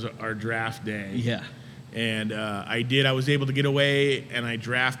because it was our draft day. Yeah. And I was able to get away, and I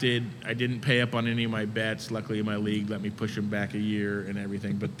drafted. I didn't pay up on any of my bets. Luckily, my league let me push them back a year and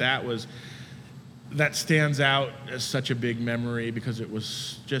everything. But that stands out as such a big memory because it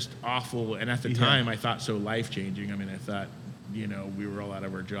was just awful. And at the time, I thought so life-changing. I mean, I thought, we were all out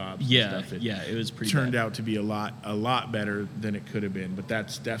of our jobs. Yeah, and stuff. It was pretty turned bad. Out to be a lot better than it could have been. But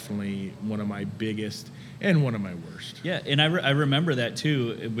that's definitely one of my biggest and one of my worst. Yeah, and I remember that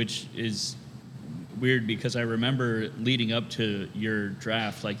too, which is weird because I remember leading up to your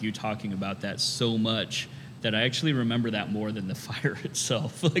draft, like you talking about that so much that I actually remember that more than the fire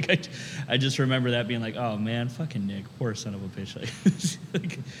itself. Like I just remember that being like, oh man, fucking Nick, poor son of a bitch.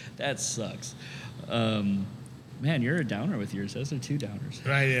 Like that sucks. Man, you're a downer with yours. Those are 2 downers.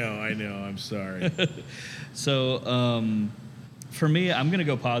 I know. I'm sorry. So for me, I'm going to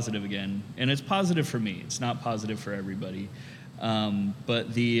go positive again. And it's positive for me. It's not positive for everybody.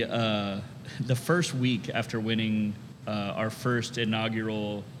 But the first week after winning our first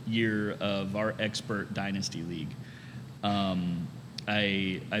inaugural year of our Expert Dynasty League,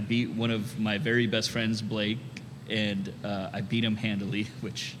 I beat one of my very best friends, Blake, and I beat him handily,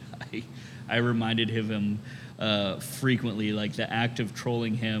 which I reminded him frequently, like the act of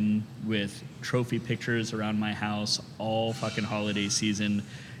trolling him with trophy pictures around my house all fucking holiday season.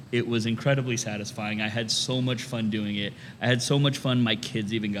 It was incredibly satisfying. I had so much fun doing it. I had so much fun, my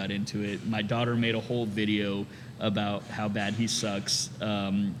kids even got into it. My daughter made a whole video about how bad he sucks. I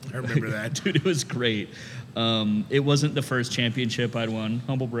remember that. Dude, it was great. It wasn't the first championship I'd won.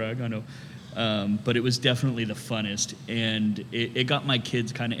 Humble brag, I know. But it was definitely the funnest. And it got my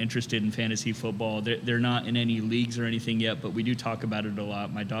kids kind of interested in fantasy football. They're not in any leagues or anything yet, but we do talk about it a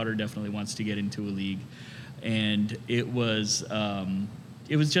lot. My daughter definitely wants to get into a league. And it was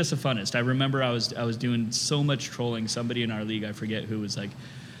just the funnest. I remember I was doing so much trolling. Somebody in our league, I forget who, was like,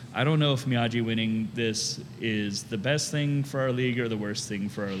 I don't know if Miyagi winning this is the best thing for our league or the worst thing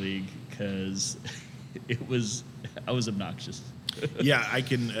for our league, because I was obnoxious. Yeah, I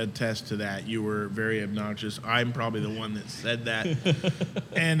can attest to that. You were very obnoxious. I'm probably the one that said that.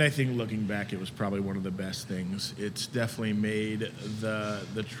 And I think looking back, it was probably one of the best things. It's definitely made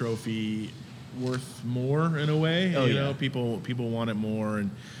the trophy worth more in a way. Oh, you yeah. know, people want it more,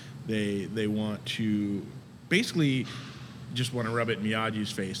 and they want to basically just want to rub it in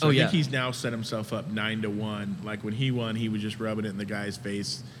Miyagi's face. So I think he's now set himself up 9-1. Like when he won, he was just rubbing it in the guy's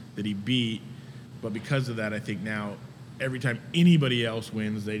face that he beat. But because of that, I think now every time anybody else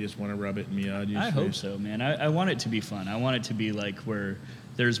wins, they just want to rub it in Miyagi's face. I hope so, man. I want it to be fun. I want it to be like where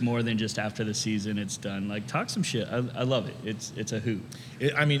there's more than just after the season it's done. Like, talk some shit. I love it. It's a hoot.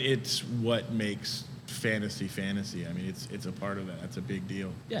 It's what makes fantasy. I mean, it's a part of that. That's a big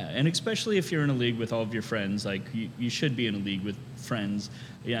deal. Yeah, and especially if you're in a league with all of your friends, like you should be in a league with friends.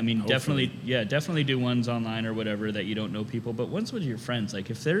 Yeah, I mean, Hopefully. definitely do ones online or whatever that you don't know people, but ones with your friends. Like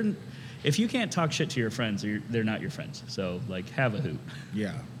if you can't talk shit to your friends, they're not your friends. So like, have a hoot.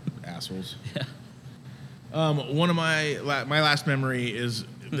 Yeah, assholes. Yeah. One of my last memory is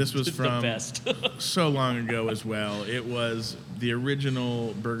this was from the best. so long ago as well. It was the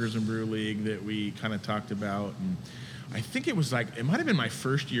original Burgers and Brew League that we kind of talked about, and I think it was it might have been my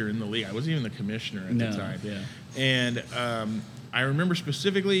first year in the league. I wasn't even the commissioner at the time. Yeah. And I remember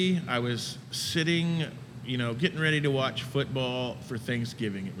specifically, I was sitting, getting ready to watch football for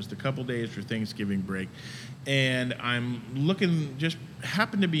Thanksgiving. It was the couple days for Thanksgiving break. And I'm looking, just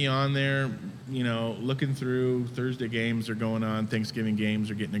happened to be on there, looking through. Thursday games are going on, Thanksgiving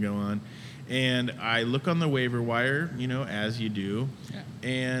games are getting to go on. And I look on the waiver wire, as you do. Yeah.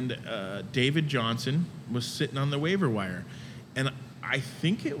 And David Johnson was sitting on the waiver wire. And I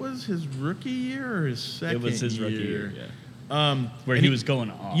think it was his rookie year or his second year. It was his rookie year, yeah. Where he was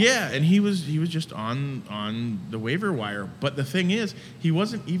going off. Yeah, and he was just on the waiver wire. But the thing is, he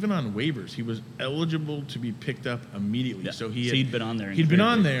wasn't even on waivers. He was eligible to be picked up immediately. Yeah. So he'd been on there. He'd been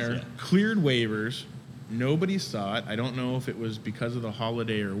on there, cleared waivers. Nobody saw it. I don't know if it was because of the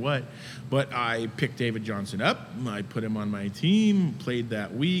holiday or what, but I picked David Johnson up. I put him on my team, played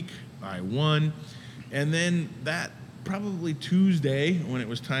that week. I won. And then that probably Tuesday, when it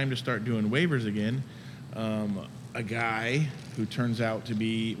was time to start doing waivers again, a guy who turns out to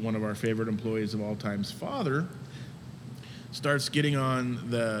be one of our favorite employees of all time's father starts getting on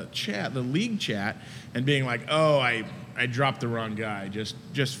the league chat, and being like, "Oh, I dropped the wrong guy.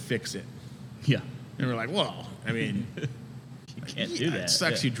 Just fix it." Yeah. And we're like, "Well, I mean, you can't do that. It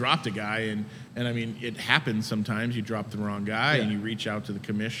sucks. Yeah. You dropped a guy, and I mean, it happens sometimes. You drop the wrong guy, and you reach out to the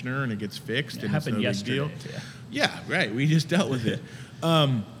commissioner, and it gets fixed. It and happened it's no yesterday. big deal. Yeah, right. We just dealt with it.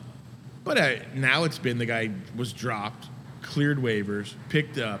 But now it's been, the guy was dropped, cleared waivers,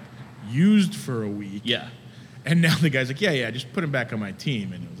 picked up, used for a week. Yeah. And now the guy's like, yeah, just put him back on my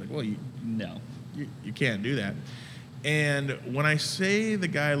team. And it was like, well, no, you can't do that. And when I say the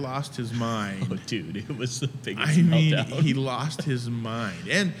guy lost his mind, oh, dude, it was the biggest meltdown. meltdown. He lost his mind.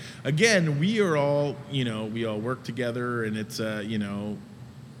 And again, we are all, we all work together, and it's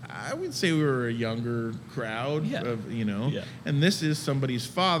I would say we were a younger crowd, and this is somebody's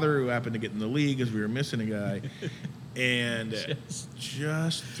father who happened to get in the league as we were missing a guy, and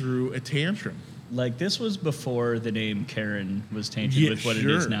just threw a tantrum. Like, this was before the name Karen was tainted with what it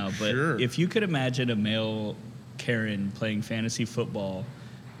is now. But if you could imagine a male Karen playing fantasy football,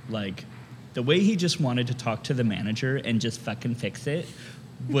 like, the way he just wanted to talk to the manager and just fucking fix it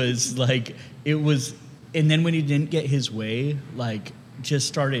was like, it was, and then when he didn't get his way, like, just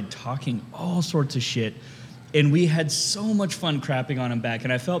started talking all sorts of shit, and we had so much fun crapping on him back,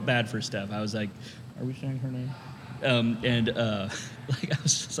 and I felt bad for Steph. I was like, are we saying her name? Like, I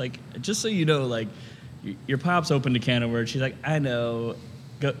was just like, just so you know, like, your pop's opened a can of worms. She's like, I know,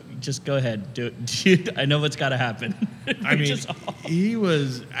 go ahead, do it. I know what's got to happen. I mean, he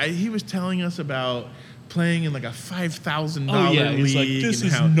was telling us about playing in like a $5,000 Oh, yeah. league. He's like, this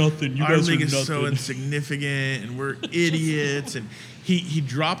and is how nothing. You our guys are league is so nothing. insignificant and we're idiots. And he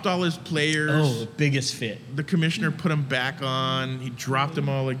dropped all his players. Oh, biggest fit. The commissioner put them back on. He dropped them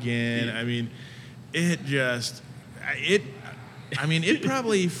all again. I mean, it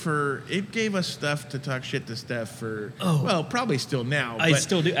gave us stuff to talk shit to Steph for, well, probably still now. I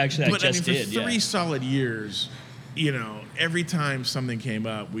still do. Actually, I just for did. 3 solid years, every time something came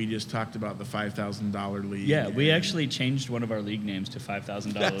up, we just talked about the $5,000 league. Yeah, we actually changed one of our league names to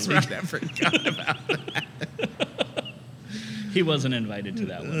 $5,000 That's league. right. I forgot about that. He wasn't invited to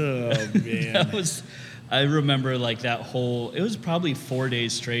that one. Oh, man. I remember like that whole, it was probably 4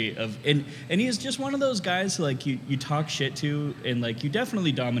 days straight of, and he is just one of those guys like you talk shit to, and like you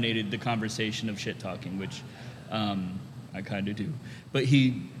definitely dominated the conversation of shit talking, which I kind of do. But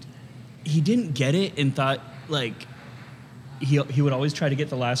he didn't get it and thought like, he would always try to get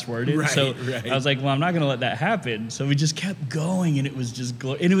the last word in. Right, so right. I was like, well, I'm not going to let that happen. So we just kept going, and it was just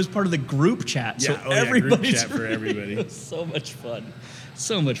and it was part of the group chat. So group chat for everybody. It was so much fun.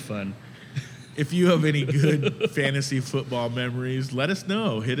 So much fun. If you have any good fantasy football memories, let us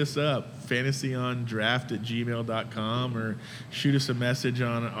know. Hit us up, fantasyondraft@gmail.com, or shoot us a message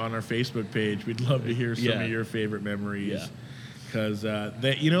on our Facebook page. We'd love to hear some of your favorite memories. Yeah. Because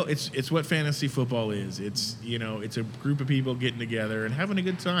it's what fantasy football is. It's it's a group of people getting together and having a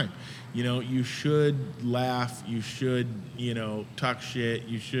good time. You should laugh. You should talk shit.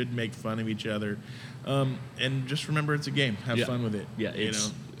 You should make fun of each other, and just remember it's a game. Have fun with it. Yeah,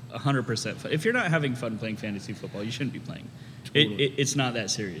 it's 100% fun. If you're not having fun playing fantasy football, you shouldn't be playing. Totally. It's not that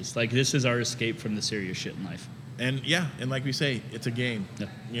serious. Like, this is our escape from the serious shit in life. And like we say, it's a game. Yeah.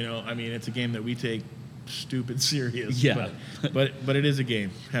 It's a game that we take stupid serious. Yeah. But it is a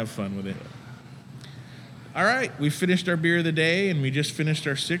game. Have fun with it. All right, we finished our beer of the day, and we just finished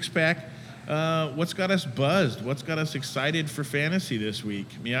our 6-pack. What's got us buzzed? What's got us excited for fantasy this week?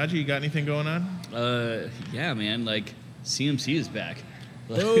 Miyagi, you got anything going on? Yeah, man. Like, CMC is back.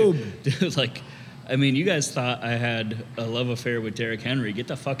 Boom. Dude, like, I mean, you guys thought I had a love affair with Derrick Henry. Get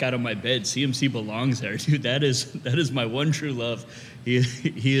the fuck out of my bed. CMC belongs there, dude. That is my one true love.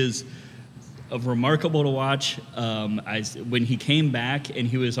 He is remarkable to watch. When he came back and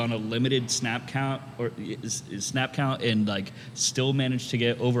he was on a limited snap count and like still managed to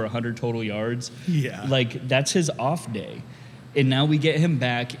get over 100 total yards. Yeah. Like, that's his off day. And now we get him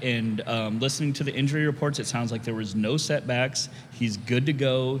back, and listening to the injury reports, it sounds like there was no setbacks. He's good to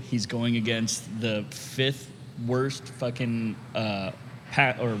go. He's going against the 5th worst fucking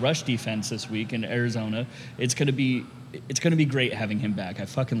rush defense this week in Arizona. It's gonna be great having him back. I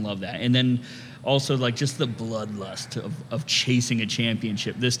fucking love that. And then also like just the bloodlust of chasing a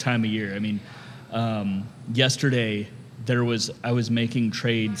championship this time of year. I mean, yesterday I was making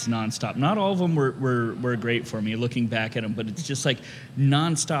trades nonstop. Not all of them were great for me looking back at them, but it's just like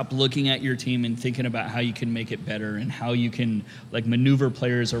nonstop looking at your team and thinking about how you can make it better and how you can like maneuver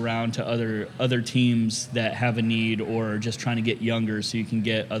players around to other teams that have a need, or just trying to get younger so you can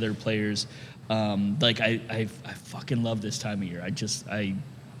get other players. I fucking love this time of year. I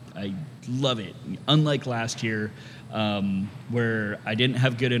love it. Unlike last year, where I didn't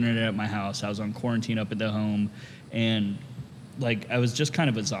have good internet at my house, I was on quarantine up at the home, and like I was just kind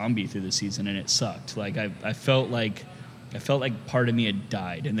of a zombie through the season, and it sucked. Like I felt like part of me had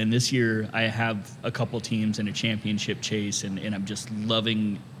died. And then this year I have a couple teams in a championship chase, and I'm just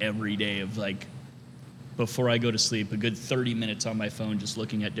loving every day of like, before I go to sleep, a good 30 minutes on my phone just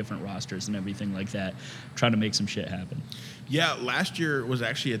looking at different rosters and everything like that, trying to make some shit happen. Yeah, last year was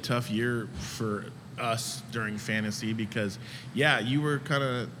actually a tough year for us during fantasy because, you were kind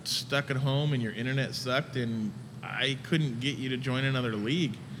of stuck at home and your internet sucked, and I couldn't get you to join another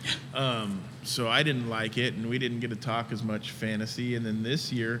league. So I didn't like it, and we didn't get to talk as much fantasy. And then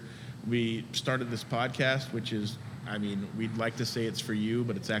this year, we started this podcast, which is, we'd like to say it's for you,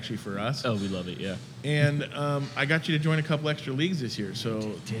 but it's actually for us. Oh, we love it, yeah. And I got you to join a couple extra leagues this year,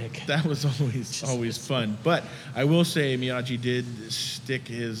 so that was always fun. But I will say Miyagi did stick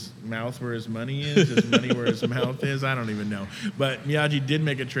his mouth where his money is, his money where his mouth is. I don't even know. But Miyagi did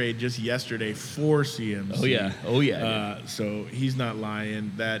make a trade just yesterday for CMC. Oh, yeah. So he's not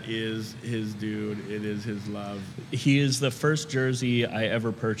lying. That is his dude. It is his love. He is the first jersey I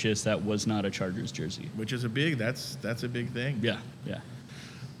ever purchased that was not a Chargers jersey. Which is that's a big thing. Yeah.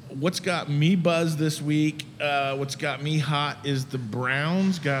 What's got me buzzed this week, what's got me hot is the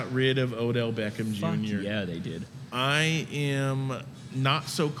Browns got rid of Odell Beckham Jr. Yeah, they did. I am not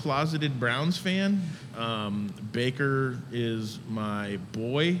so closeted Browns fan. Baker is my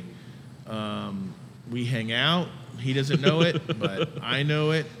boy. We hang out. He doesn't know it, but I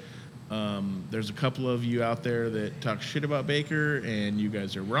know it. There's a couple of you out there that talk shit about Baker, and you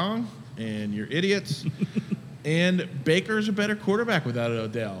guys are wrong, and you're idiots. And Baker's a better quarterback without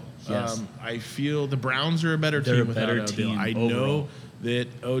Odell. Yes. I feel the Browns are a better They're team a without better Odell. team I overall. know that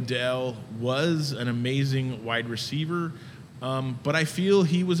Odell was an amazing wide receiver, but I feel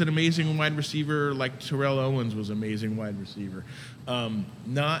he was an amazing wide receiver like Terrell Owens was an amazing wide receiver.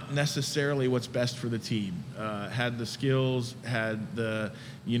 Not necessarily what's best for the team. Had the skills, had the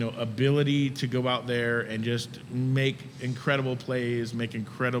ability to go out there and just make incredible plays, make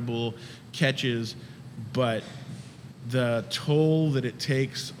incredible catches, but the toll that it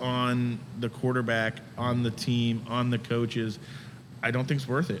takes on the quarterback, on the team, on the coaches, I don't think it's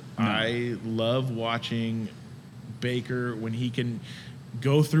worth it. No. I love watching Baker when he can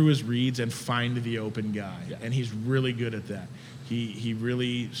go through his reads and find the open guy, and he's really good at that. He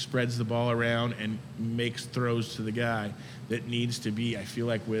really spreads the ball around and makes throws to the guy that needs to be. I feel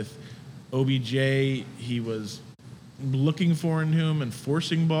like with OBJ, he was looking for him and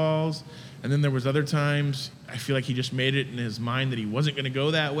forcing balls, and then there was other times I feel like he just made it in his mind that he wasn't going to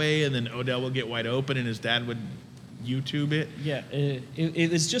go that way, and then Odell would get wide open and his dad would YouTube it. Yeah,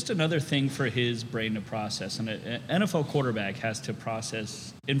 it was just another thing for his brain to process. And an NFL quarterback has to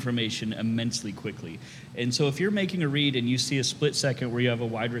process information immensely quickly. And so if you're making a read and you see a split second where you have a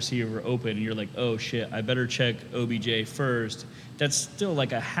wide receiver open and you're like, oh shit, I better check OBJ first, that's still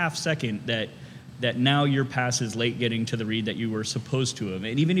like a half second that now your pass is late getting to the read that you were supposed to have.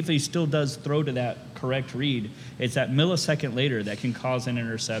 And even if he still does throw to that correct read, it's that millisecond later that can cause an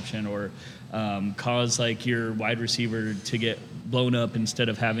interception or cause like your wide receiver to get blown up instead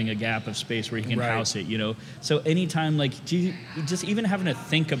of having a gap of space where he can Right. house it, So anytime, like, just even having to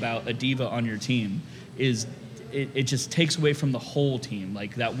think about a diva on your team is, it just takes away from the whole team.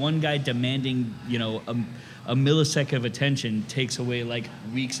 Like that one guy demanding, a millisecond of attention takes away like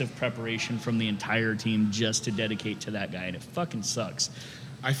weeks of preparation from the entire team just to dedicate to that guy, and it fucking sucks.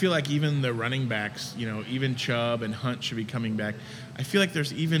 I feel like even the running backs, even Chubb and Hunt should be coming back. I feel like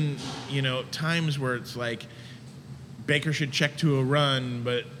there's even, times where it's like Baker should check to a run,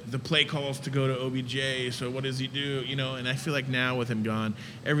 but the play calls to go to OBJ, so what does he do? And I feel like now with him gone,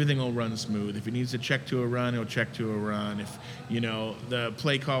 everything will run smooth. If he needs to check to a run, he'll check to a run. If, the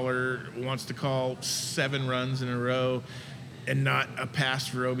play caller wants to call 7 runs in a row and not a pass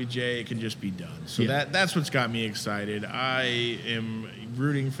for OBJ, it can just be done. So that's what's got me excited. I am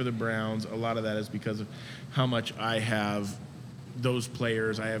rooting for the Browns. A lot of that is because of how much I have those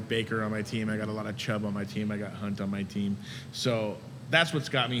players. I have Baker on my team. I got a lot of Chubb on my team. I got Hunt on my team. So that's what's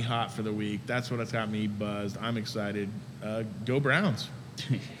got me hot for the week. That's what's got me buzzed. I'm excited. Go Browns.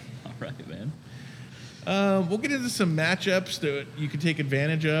 All right, man. We'll get into some matchups that you can take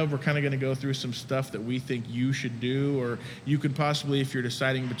advantage of. We're kind of going to go through some stuff that we think you should do, or you could possibly, if you're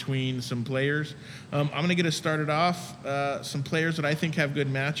deciding between some players. I'm going to get us started off. Some players that I think have good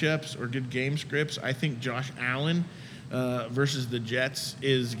matchups or good game scripts. I think Josh Allen versus the Jets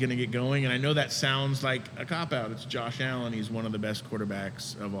is going to get going. And I know that sounds like a cop-out. It's Josh Allen. He's one of the best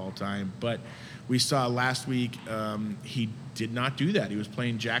quarterbacks of all time. But we saw last week he did not do that. He was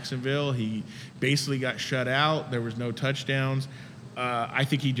playing Jacksonville. He basically got shut out. There was no touchdowns. I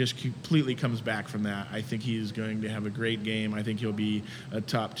think he just completely comes back from that. I think he's going to have a great game. I think he'll be a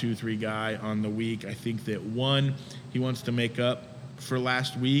top 2-3 guy on the week. I think that, 1, he wants to make up for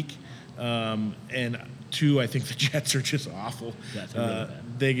last week. And 2, I think the Jets are just awful. That's really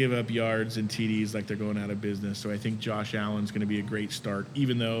bad. They give up yards and TDs like they're going out of business. So I think Josh Allen's going to be a great start,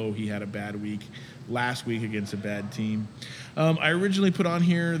 even though he had a bad week last week against a bad team. I originally put on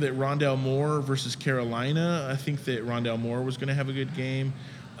here that Rondale Moore versus Carolina. I think that Rondale Moore was going to have a good game.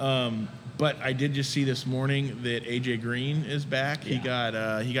 But I did just see this morning that A.J. Green is back.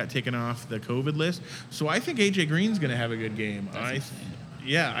 Yeah. He got taken off the COVID list. So I think A.J. Green's going to have a good game.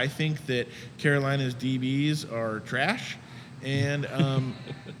 I think that Carolina's DBs are trash. And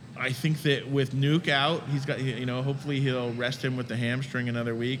I think that with Nuke out, he's got, hopefully he'll rest him with the hamstring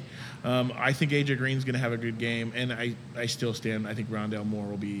another week. I think A.J. Green's going to have a good game, and I still stand. I think Rondale Moore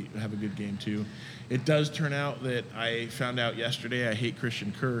will have a good game too. It does turn out that I found out yesterday I hate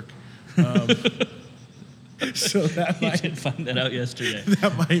Christian Kirk. So You did find that out yesterday.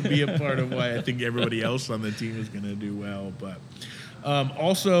 that might be a part of why I think everybody else on the team is going to do well. But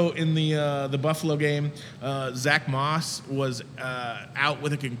also in the Buffalo game, Zach Moss was out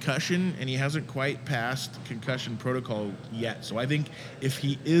with a concussion, and he hasn't quite passed concussion protocol yet. So I think if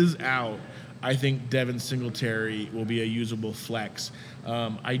he is out, I think Devin Singletary will be a usable flex.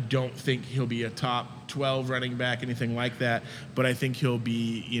 I don't think he'll be a top 12 running back, anything like that, but I think he'll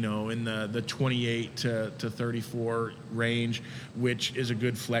be, in the 28 to 34 range, which is a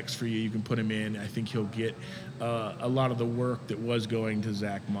good flex for you. You can put him in. I think he'll get a lot of the work that was going to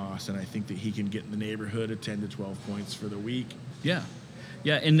Zach Moss, and I think that he can get in the neighborhood of 10 to 12 points for the week. Yeah.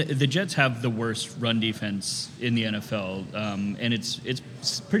 Yeah, and the Jets have the worst run defense in the NFL, and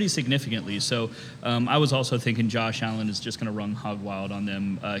it's pretty significantly. So I was also thinking Josh Allen is just going to run hog wild on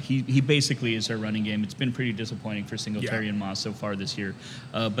them. He basically is their running game. It's been pretty disappointing for Singletary and Moss so far this year,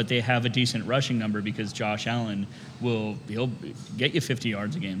 but they have a decent rushing number because Josh Allen he'll get you 50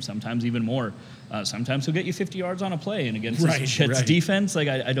 yards a game, sometimes even more. Sometimes he'll get you 50 yards on a play, and against the Jets defense,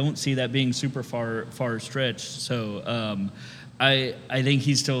 I don't see that being super far stretched. So. I think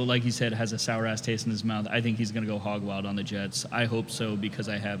he still, like you said, has a sour-ass taste in his mouth. I think he's going to go hog wild on the Jets. I hope so because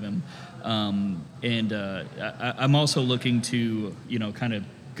I have him. I'm also looking to, kind of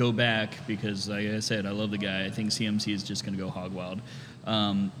go back because, like I said, I love the guy. I think CMC is just going to go hog wild.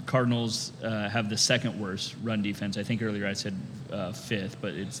 Cardinals have the second worst run defense. I think earlier I said fifth,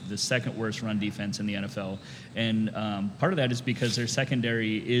 but it's the second worst run defense in the NFL. And part of that is because their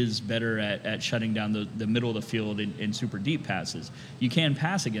secondary is better at shutting down the middle of the field in super deep passes. You can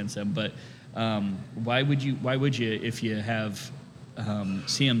pass against them, but why would you if you have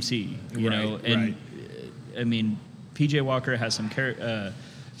CMC? I mean, PJ Walker has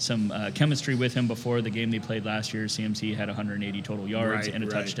some chemistry with him before the game they played last year. CMC had 180 total yards and a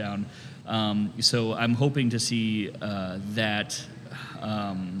touchdown. So I'm hoping to see that.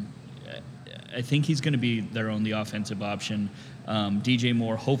 I think he's going to be their only offensive option. DJ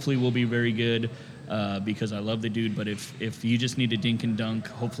Moore hopefully will be very good because I love the dude. But if you just need a dink and dunk,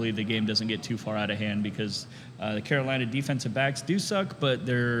 hopefully the game doesn't get too far out of hand because the Carolina defensive backs do suck, but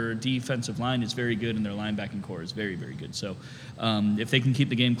their defensive line is very good and their linebacking core is very, very good. So if they can keep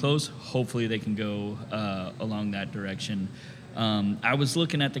the game close, hopefully they can go along that direction. I was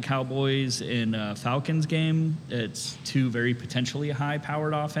looking at the Cowboys and Falcons game. It's two very potentially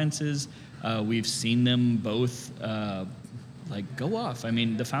high-powered offenses. We've seen them both go off. I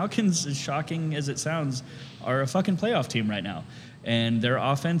mean, the Falcons, as shocking as it sounds, are a fucking playoff team right now. And their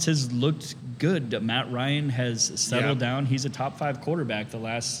offense has looked good. Matt Ryan has settled down. He's a top 5 quarterback the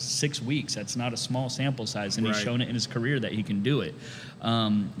last 6 weeks. That's not a small sample size, and he's shown it in his career that he can do it.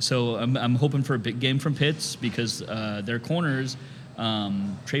 So I'm hoping for a big game from Pitts because their corners,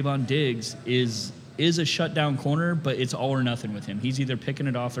 Trayvon Diggs, is a shutdown corner, but it's all or nothing with him. He's either picking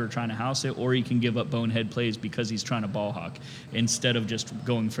it off or trying to house it, or he can give up bonehead plays because he's trying to ball hawk instead of just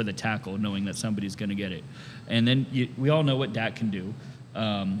going for the tackle, knowing that somebody's going to get it. And then we all know what Dak can do.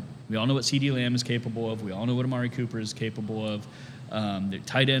 We all know what CeeDee Lamb is capable of. We all know what Amari Cooper is capable of. The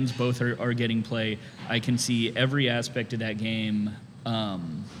tight ends both are getting play. I can see every aspect of that game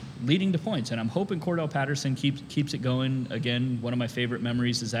leading to points, and I'm hoping Cordell Patterson keeps it going. Again, one of my favorite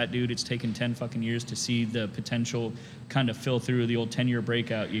memories is that dude. It's taken 10 fucking years to see the potential kind of fill through the old 10-year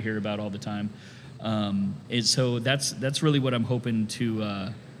breakout you hear about all the time. So that's really what I'm hoping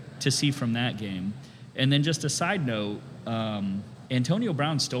to see from that game. And then just a side note, Antonio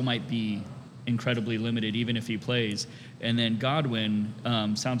Brown still might be incredibly limited even if he plays. And then Godwin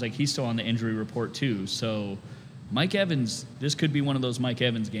sounds like he's still on the injury report too. So Mike Evans, this could be one of those Mike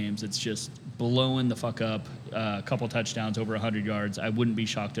Evans games. It's just blowing the fuck up, a couple touchdowns, over 100 yards. I wouldn't be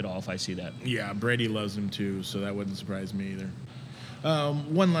shocked at all if I see that. Yeah, Brady loves him too, so that wouldn't surprise me either.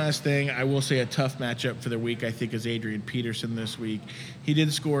 One last thing, I will say a tough matchup for the week, I think, is Adrian Peterson this week. He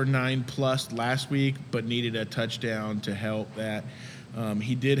did score 9+ last week, but needed a touchdown to help that.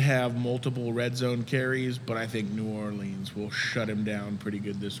 He did have multiple red zone carries, but I think New Orleans will shut him down pretty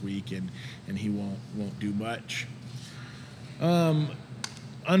good this week, and he won't do much.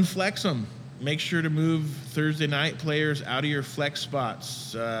 Unflex them. Make sure to move Thursday night players out of your flex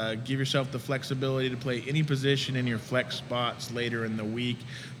spots. Give yourself the flexibility to play any position in your flex spots later in the week.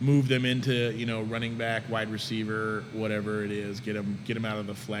 Move them into running back, wide receiver, whatever it is. Get them out of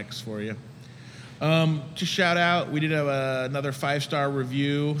the flex for you. Just shout out, we did have another 5-star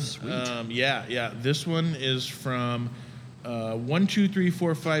review. Sweet. This one is from 1 2 3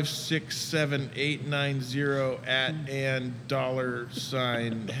 4 5 6 7 8 9 0 @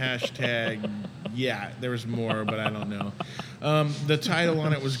 $sign hashtag. Yeah, there was more, but I don't know. The title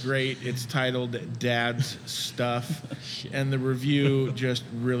on it was great. It's titled Dad's Stuff, and the review just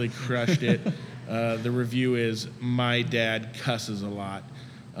really crushed it. The review is, my dad cusses a lot.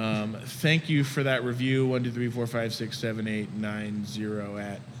 Thank you for that review. 1 2 3 4 5 6 7 8 9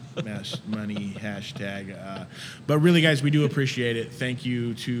 0 @ money hashtag. But really, guys, we do appreciate it. Thank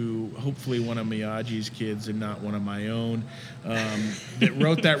you to hopefully one of Miyagi's kids and not one of my own that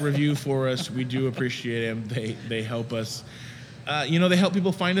wrote that review for us. We do appreciate them. They help us. They help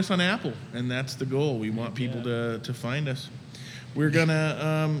people find us on Apple, and that's the goal. We want people to find us. We're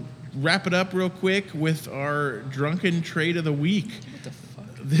gonna wrap it up real quick with our drunken trade of the week. What the fuck?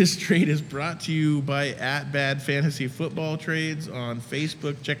 This trade is brought to you by @BadFantasyFootball Trades on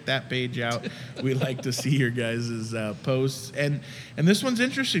Facebook. Check that page out. We like to see your guys' posts. And this one's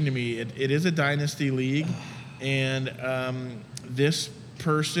interesting to me. It is a dynasty league, and this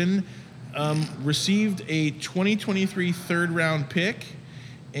person received a 2023 third-round pick,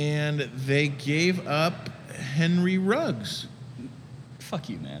 and they gave up Henry Ruggs. Fuck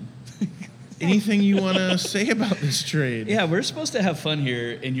you, man. Anything you want to say about this trade? Yeah, we're supposed to have fun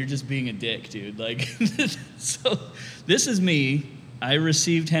here, and you're just being a dick, dude. Like, so this is me. I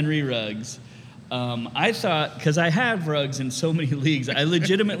received Henry Ruggs. I thought, because I have Ruggs in so many leagues, I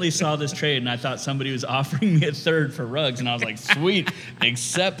legitimately saw this trade, and I thought somebody was offering me a third for Ruggs, and I was like, sweet,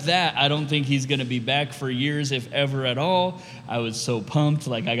 except that I don't think he's going to be back for years, if ever at all. I was so pumped.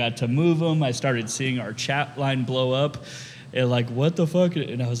 Like, I got to move him. I started seeing our chat line blow up. And like, what the fuck?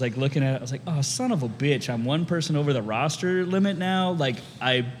 And I was like looking at it. I was like, oh, son of a bitch. I'm one person over the roster limit now. Like,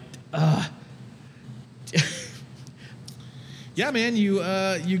 Yeah, man,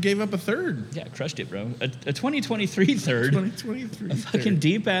 you gave up a third. Yeah, crushed it, bro. A 2023 third. 2023 a fucking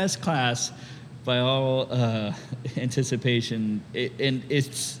deep-ass class by all anticipation.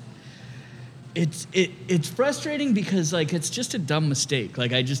 It's frustrating because, like, it's just a dumb mistake.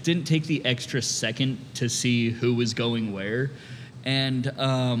 Like, I just didn't take the extra second to see who was going where. And,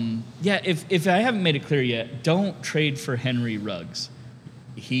 if I haven't made it clear yet, don't trade for Henry Ruggs.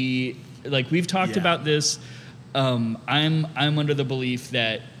 We've talked about this. I'm under the belief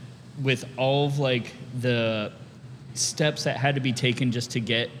that with all of, like, the steps that had to be taken just to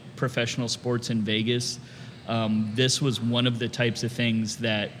get professional sports in Vegas, this was one of the types of things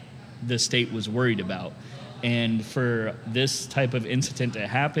that the state was worried about. And for this type of incident to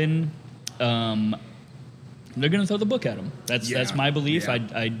happen, they're going to throw the book at him. That's my belief.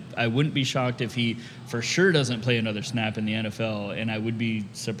 Yeah. I wouldn't be shocked if he for sure doesn't play another snap in the NFL, and I would be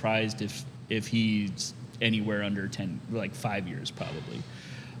surprised if he's anywhere under 5 years probably.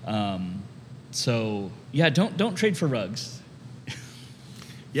 Don't trade for Ruggs.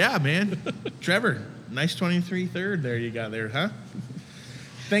 Yeah, man. Trevor, nice 23 third there you got there, huh?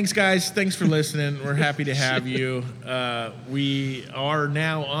 Thanks, guys. Thanks for listening. We're happy to have you. We are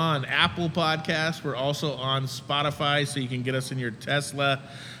now on Apple Podcasts. We're also on Spotify, so you can get us in your Tesla.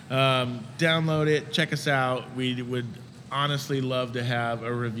 Download it. Check us out. We would honestly love to have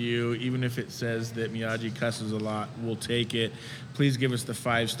a review. Even if it says that Miyagi cusses a lot, we'll take it. Please give us the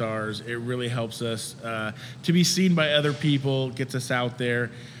 5 stars. It really helps us to be seen by other people, gets us out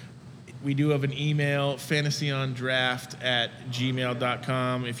there. We do have an email,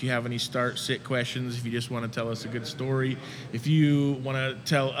 fantasyondraft@gmail.com. If you have any start-sit questions, if you just want to tell us a good story, if you want to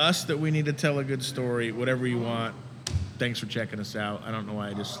tell us that we need to tell a good story, whatever you want. Thanks for checking us out. I don't know why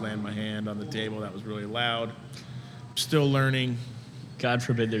I just slammed my hand on the table. That was really loud. Still learning. God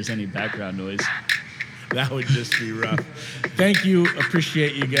forbid there's any background noise. That would just be rough. Thank you.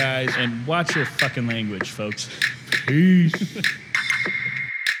 Appreciate you guys. And watch your fucking language, folks. Peace.